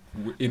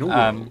 In a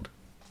world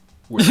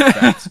where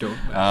facts don't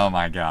matter. Oh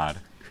my god.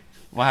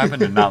 What happened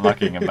to not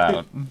mucking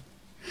about?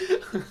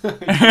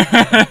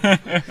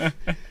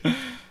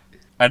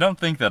 I don't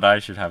think that I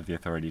should have the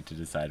authority to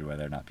decide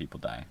whether or not people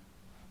die.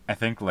 I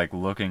think, like,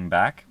 looking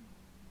back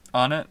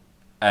on it,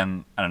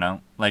 and, I don't know,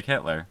 like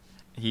Hitler,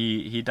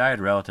 he died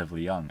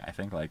relatively young. I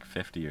think, like,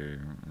 50 or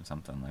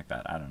something like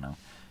that. I don't know.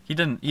 He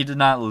did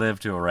not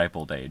live to a ripe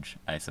old age,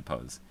 I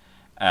suppose.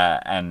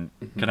 And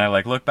can I,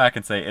 like, look back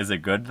and say, is it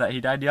good that he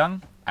died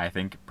young? I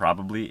think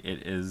probably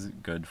it is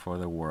good for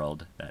the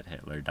world that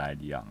Hitler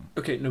died young.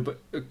 Okay, no,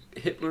 but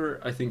Hitler,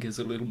 I think, is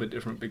a little bit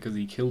different because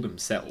he killed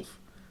himself.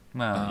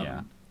 Well,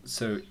 yeah.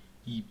 So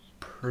he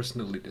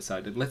personally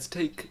decided. Let's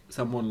take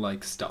someone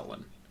like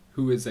Stalin,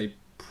 who is a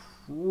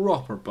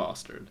proper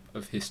bastard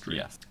of history.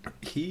 Yes.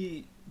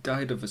 He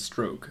died of a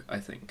stroke, I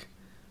think.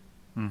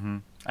 Mm-hmm.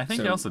 I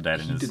think he also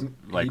died in his,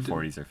 like,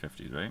 40s or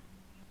 50s, right?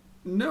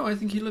 No, I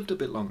think he lived a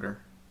bit longer.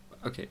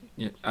 Okay,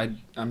 yeah,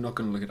 I'm not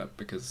going to look it up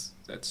because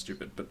that's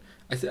stupid, but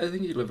I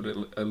think he lived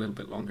a little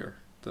bit longer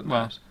than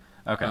that.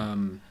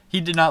 Okay.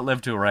 He did not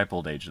live to a ripe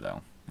old age,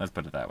 though. Let's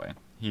put it that way.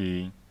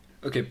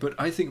 Okay, but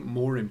I think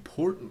more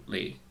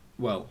importantly,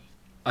 well,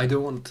 I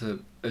don't want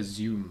to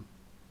assume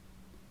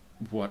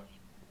what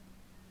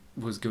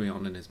was going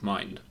on in his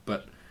mind,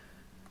 but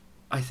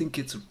I think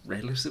it's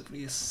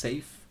relatively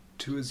safe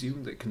to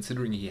assume that,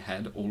 considering he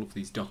had all of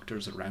these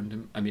doctors around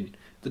him, I mean,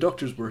 the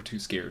doctors were too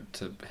scared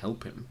to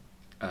help him,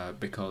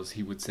 because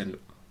he would send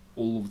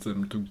all of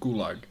them to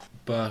Gulag.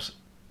 But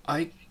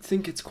I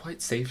think it's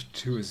quite safe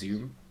to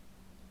assume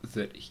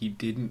that he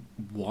didn't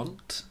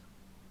want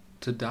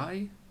to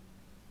die.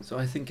 So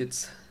I think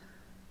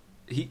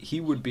he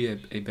would be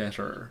a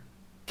better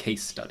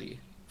case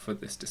study for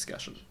this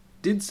discussion.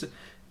 Did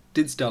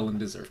Stalin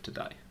deserve to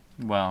die?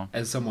 Well,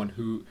 as someone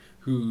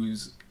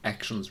whose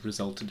actions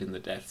resulted in the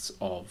deaths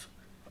of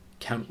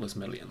countless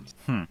millions.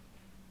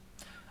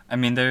 I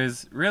mean,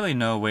 there's really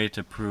no way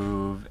to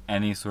prove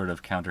any sort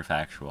of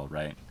counterfactual,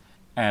 right?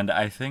 And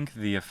I think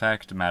the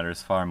effect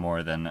matters far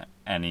more than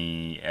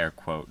any air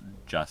quote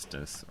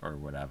justice or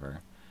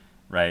whatever,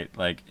 right?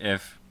 Like,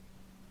 if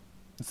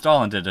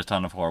Stalin did a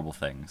ton of horrible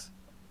things,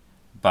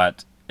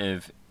 but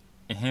if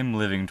him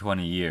living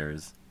 20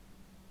 years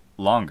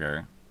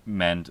longer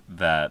meant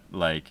that,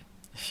 like,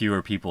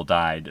 fewer people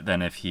died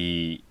than if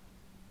he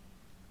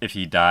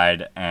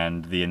died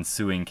and the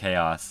ensuing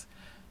chaos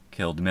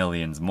killed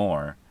millions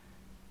more,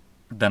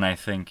 then I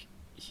think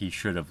he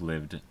should have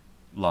lived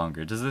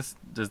longer. Does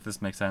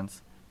this make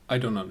sense? I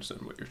don't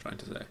understand what you're trying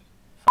to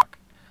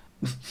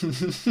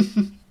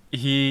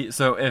say.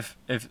 So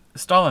if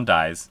Stalin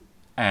dies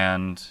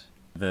and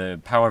the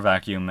power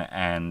vacuum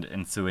and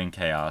ensuing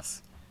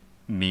chaos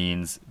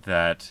means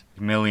that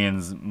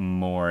millions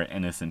more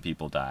innocent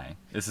people die,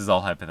 this is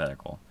all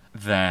hypothetical,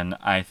 then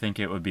I think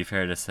it would be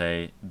fair to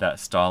say that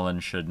Stalin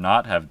should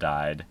not have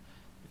died.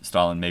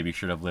 Stalin maybe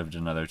should have lived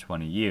another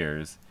 20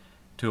 years,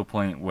 to a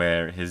point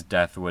where his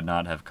death would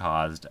not have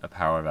caused a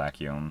power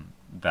vacuum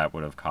that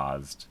would have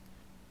caused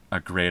a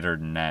greater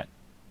net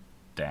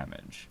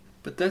damage.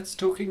 But that's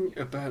talking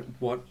about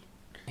what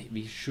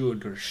maybe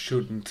should or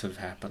shouldn't have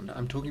happened.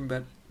 I'm talking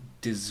about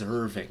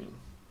deserving.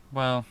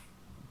 Well,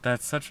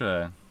 that's such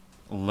a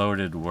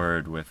loaded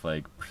word with,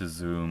 like,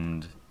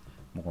 presumed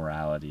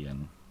morality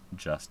and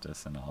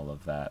justice and all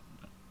of that.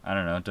 I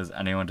don't know. Does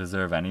anyone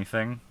deserve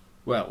anything?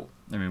 Well,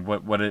 I mean,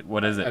 what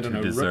is it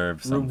to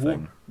deserve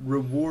something?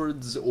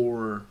 Rewards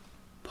or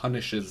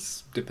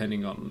punishes,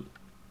 depending on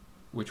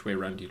which way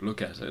around you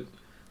look at it,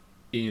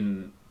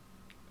 in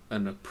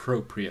an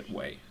appropriate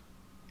way.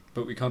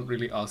 But we can't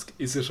really ask,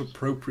 is it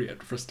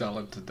appropriate for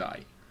Stalin to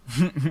die?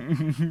 I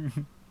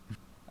don't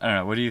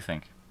know. What do you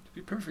think? To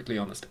be perfectly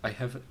honest, I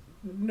have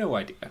no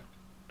idea.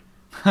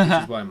 Which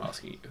is why I'm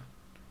asking you.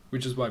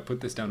 Which is why I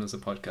put this down as a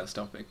podcast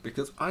topic,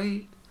 because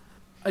I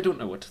don't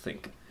know what to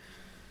think.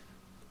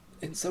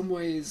 In some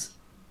ways,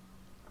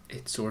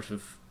 it's sort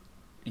of,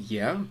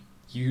 yeah,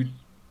 you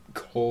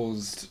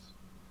caused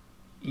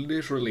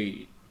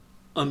literally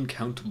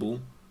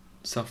uncountable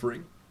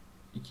suffering.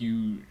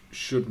 You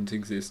shouldn't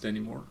exist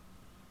anymore.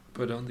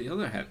 But on the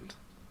other hand,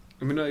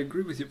 I mean, I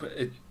agree with you, but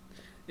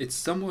it's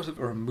somewhat of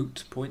a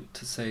moot point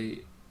to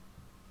say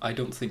I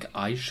don't think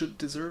I should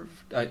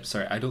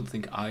I don't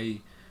think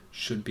I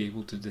should be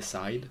able to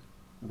decide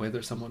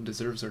whether someone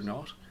deserves or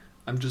not.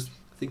 I'm just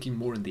thinking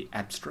more in the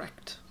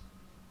abstract.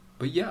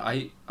 But yeah,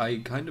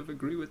 I kind of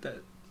agree with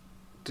that.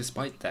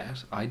 Despite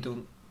that, I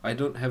don't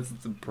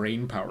have the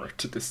brain power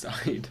to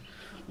decide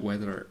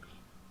whether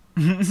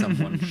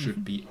someone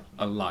should be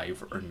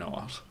alive or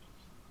not.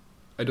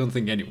 I don't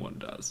think anyone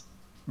does.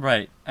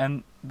 Right,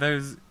 and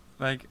there's,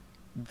 like,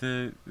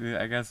 the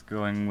I guess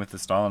going with the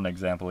Stalin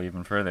example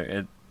even further,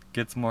 it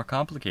gets more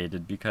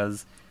complicated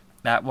because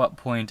at what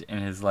point in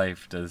his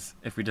life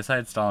if we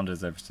decide Stalin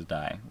deserves to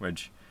die,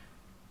 which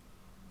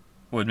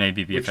would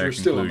maybe be a fair conclusion. Which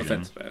you're still on the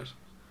fence about.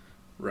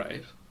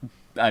 Right.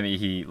 I mean,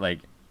 he, like,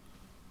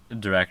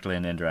 directly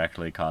and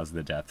indirectly caused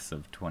the deaths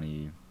of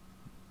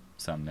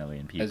 20-some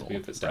million people. As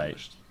we've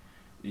established.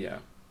 Right? Yeah.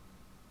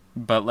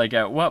 But, like,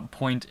 at what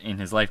point in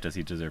his life does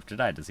he deserve to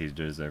die? Does he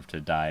deserve to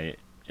die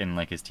in,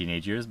 like, his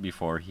teenage years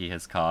before he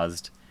has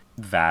caused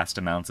vast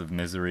amounts of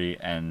misery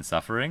and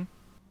suffering?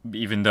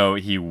 Even though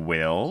he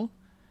will?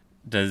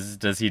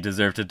 Does he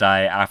deserve to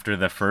die after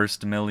the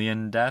first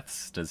million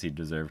deaths? Does he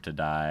deserve to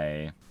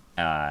die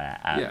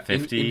at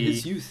 50? In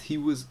his youth, he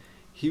was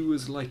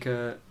like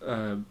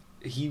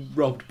he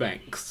robbed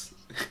banks.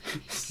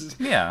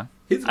 Yeah.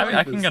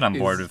 I can get on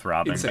board with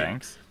robbing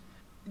banks.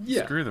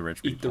 Yeah. Screw the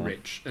rich people. Eat the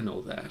rich and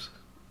all that.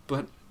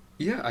 But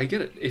yeah, I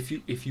get it.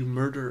 If you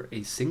murder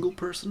a single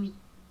person,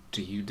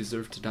 do you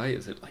deserve to die?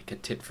 Is it like a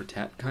tit for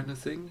tat kind of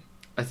thing?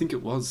 I think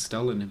it was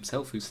Stalin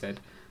himself who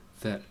said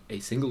that a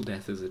single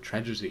death is a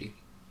tragedy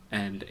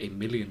and a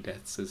million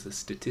deaths is a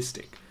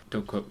statistic.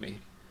 Don't quote me.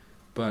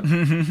 But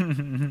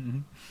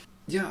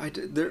yeah,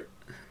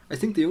 I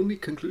think the only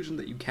conclusion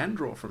that you can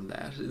draw from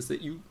that is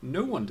that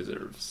no one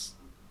deserves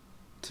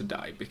to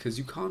die, because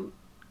you can't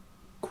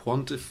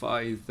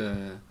quantify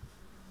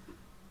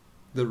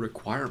the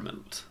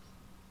requirement,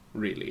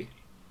 really.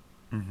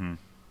 Mm-hmm.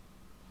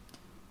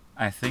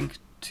 I think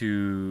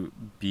to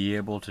be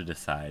able to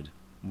decide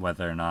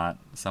whether or not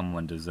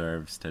someone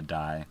deserves to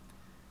die,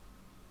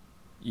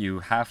 you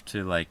have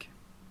to, like,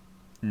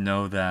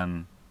 know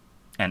them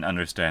and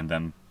understand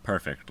them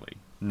perfectly.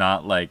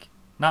 Not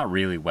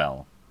really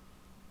well.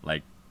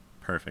 Like,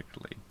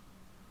 perfectly.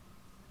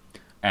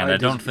 And I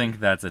don't think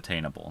that's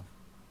attainable.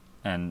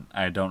 And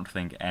I don't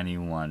think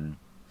anyone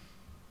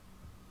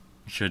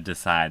should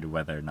decide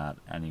whether or not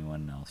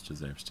anyone else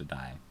deserves to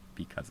die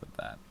because of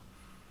that.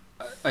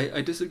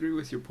 I disagree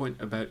with your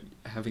point about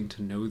having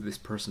to know this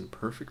person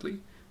perfectly,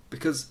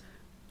 because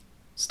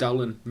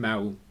Stalin,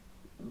 Mao,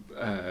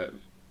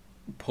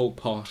 Pol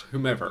Pot,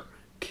 whomever,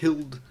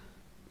 killed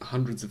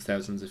hundreds of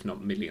thousands, if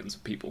not millions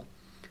of people.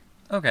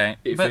 Okay,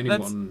 if but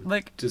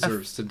anyone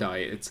deserves to die,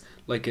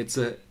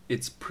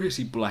 it's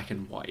pretty black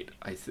and white.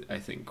 I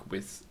think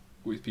with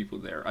people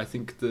there, I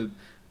think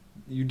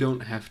you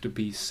don't have to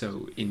be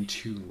so in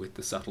tune with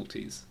the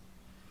subtleties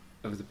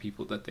of the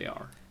people that they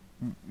are.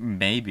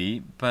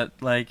 Maybe, but,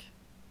 like,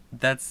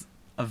 that's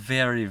a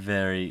very,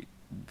 very,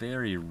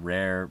 very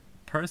rare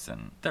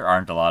person. There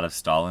aren't a lot of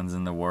Stalins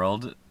in the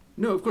world.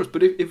 No, of course,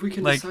 but if we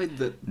can decide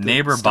that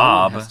neighbor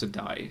Stalin Bob has to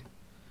die,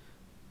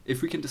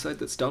 if we can decide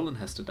that Stalin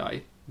has to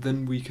die,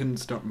 then we can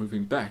start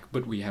moving back.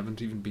 But we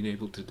haven't even been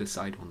able to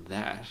decide on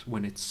that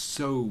when it's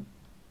so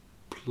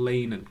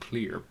plain and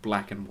clear,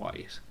 black and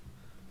white.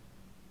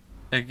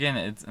 Again,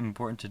 it's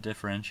important to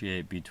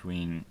differentiate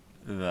between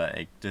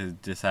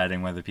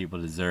deciding whether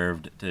people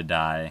deserved to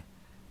die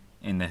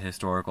in the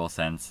historical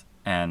sense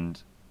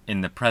and in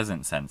the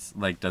present sense.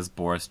 Like, does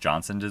Boris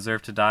Johnson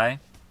deserve to die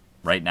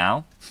right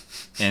now?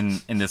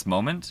 In this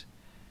moment?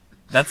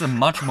 That's a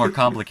much more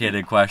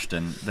complicated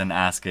question than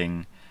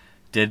asking,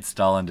 did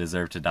Stalin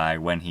deserve to die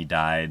when he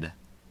died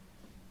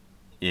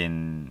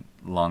in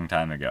long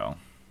time ago?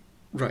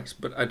 Right,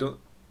 but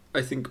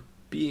I think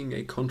being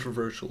a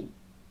controversial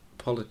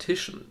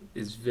politician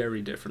is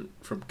very different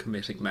from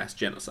committing mass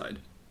genocide.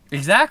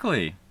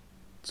 Exactly.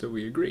 So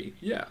we agree,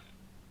 yeah.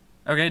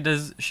 Okay,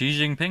 does Xi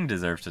Jinping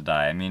deserve to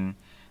die? I mean,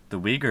 the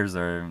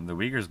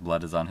Uyghurs'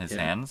 blood is on his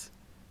hands.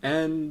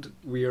 And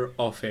we are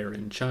off air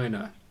in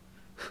China.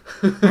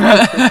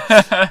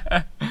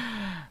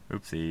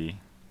 Oopsie.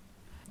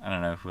 I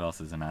don't know who else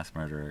is a mass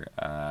murderer.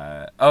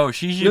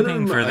 Xi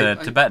Jinping for the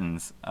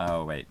Tibetans.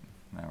 Oh, wait.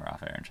 No, we're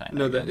off air in China.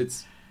 No, that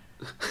it's...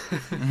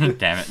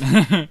 Damn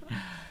it.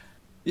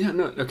 Yeah,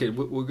 no, okay,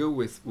 we'll go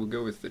with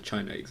the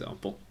China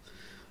example.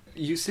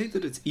 You say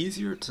that it's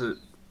easier to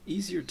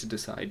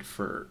decide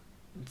for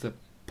the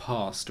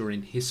past or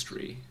in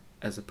history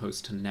as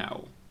opposed to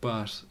now.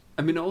 But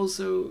I mean,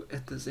 also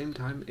at the same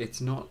time, it's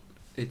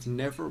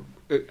never.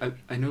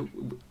 I know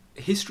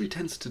history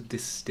tends to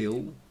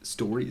distill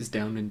stories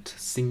down into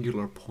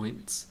singular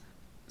points.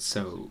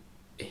 So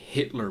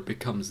Hitler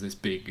becomes this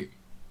big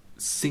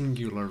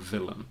singular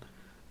villain,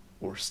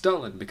 or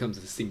Stalin becomes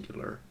a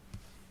singular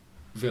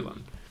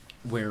villain,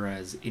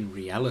 whereas in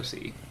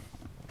reality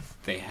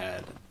they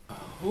had a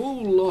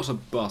whole lot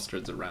of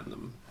bastards around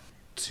them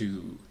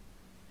to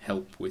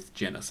help with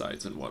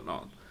genocides and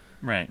whatnot.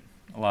 Right,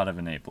 a lot of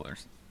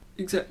enablers.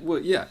 Well,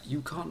 yeah,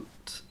 you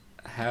can't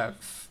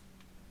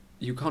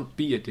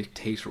be a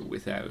dictator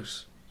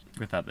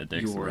without the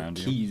dicks your around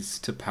you. Keys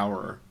to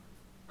power.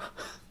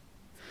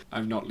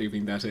 I'm not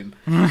leaving that in.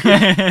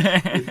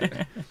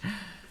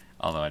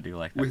 Although I do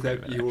like that.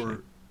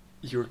 Without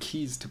your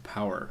keys to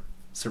power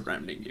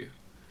surrounding you,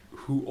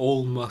 who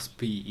all must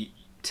be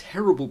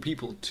terrible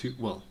people to...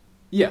 Well,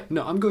 yeah,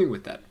 no, I'm going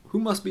with that. Who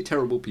must be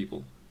terrible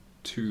people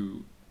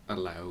to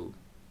allow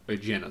a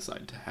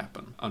genocide to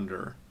happen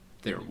under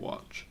their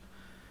watch?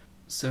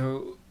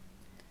 So,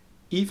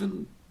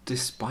 even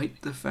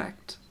despite the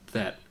fact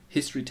that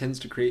history tends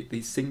to create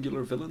these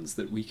singular villains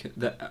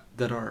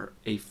that are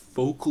a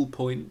focal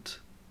point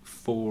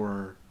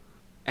for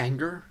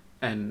anger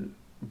and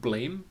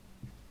blame,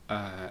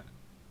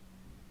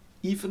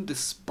 even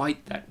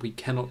despite that, we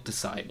cannot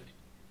decide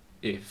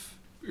if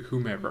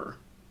whomever,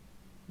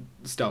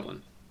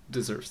 Stalin,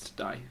 deserves to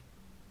die.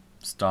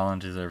 Stalin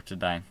deserved to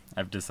die.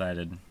 I've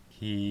decided.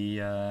 He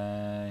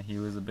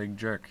was a big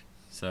jerk,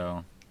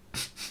 so...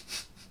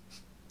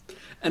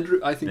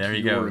 Andrew, I think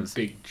you're a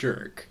big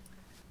jerk.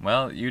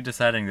 Well, you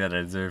deciding that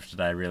I deserve to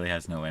die really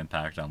has no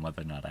impact on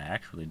whether or not I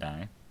actually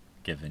die,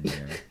 given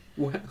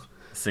you're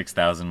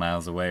 6,000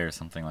 miles away or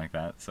something like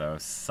that, so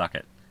suck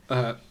it.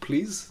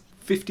 Please?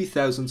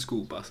 50,000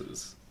 school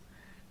buses.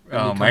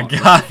 Oh my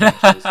god.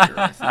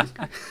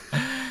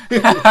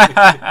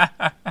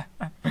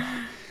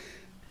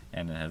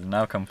 And it has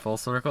now come full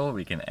circle.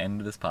 We can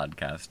end this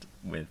podcast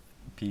with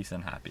peace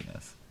and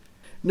happiness.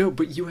 No,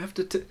 but you have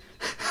to...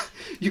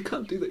 You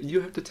can't do that. You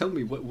have to tell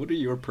me what are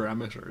your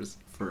parameters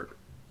for...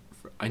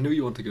 I know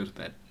you want to go to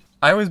bed.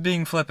 I was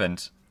being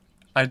flippant.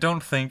 I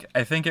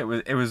think it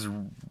was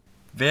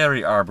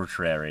very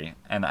arbitrary,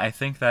 and I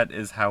think that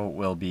is how it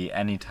will be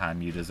any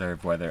time you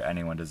deserve whether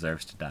anyone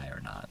deserves to die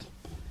or not.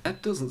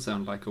 That doesn't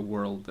sound like a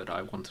world that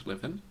I want to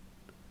live in.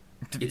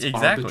 It's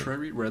exactly.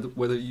 Arbitrary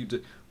whether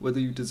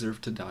you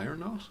deserve to die or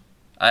not.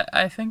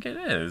 I think it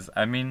is.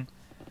 I mean,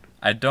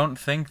 I don't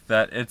think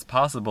that it's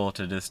possible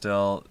to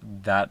distill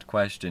that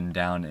question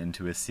down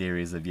into a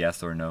series of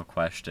yes or no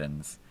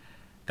questions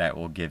that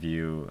will give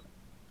you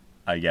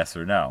a yes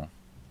or no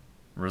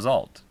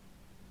result.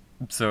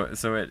 So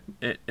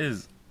it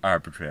is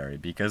arbitrary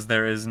because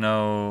there is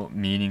no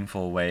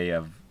meaningful way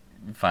of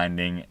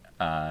finding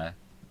a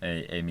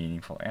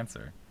meaningful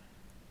answer.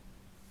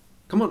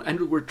 Come on,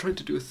 Andrew, we're trying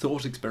to do a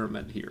thought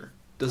experiment here.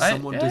 Does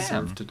someone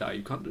deserve to die?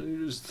 You can't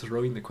just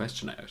throwing the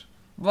question out.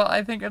 Well,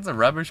 I think it's a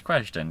rubbish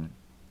question.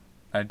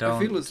 I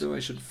feel as though I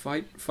should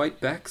fight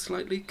back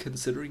slightly,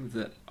 considering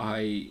that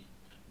I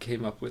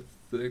came up with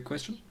the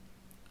question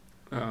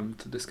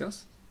to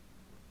discuss.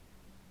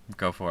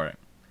 Go for it.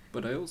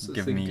 But I also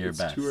think it's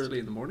best. Too early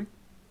in the morning.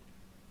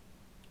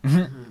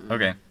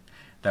 Okay,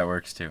 that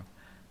works too.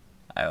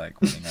 I like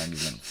winning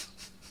arguments.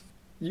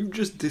 You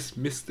just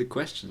dismissed the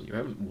question. You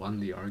haven't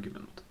won the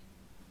argument.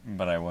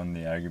 But I won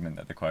the argument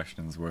that the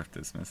question's worth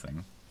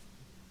dismissing.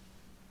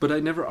 But I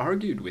never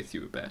argued with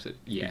you about it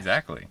yet.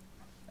 Exactly.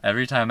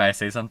 Every time I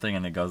say something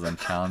and it goes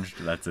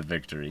unchallenged, that's a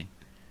victory.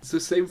 It's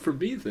the same for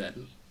me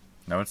then.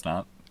 No, it's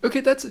not. Okay,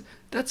 that's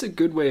a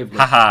good way of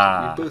looking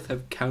at it. We both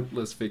have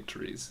countless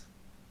victories.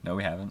 No,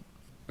 we haven't.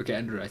 Okay,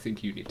 Andrew, I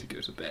think you need to go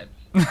to bed.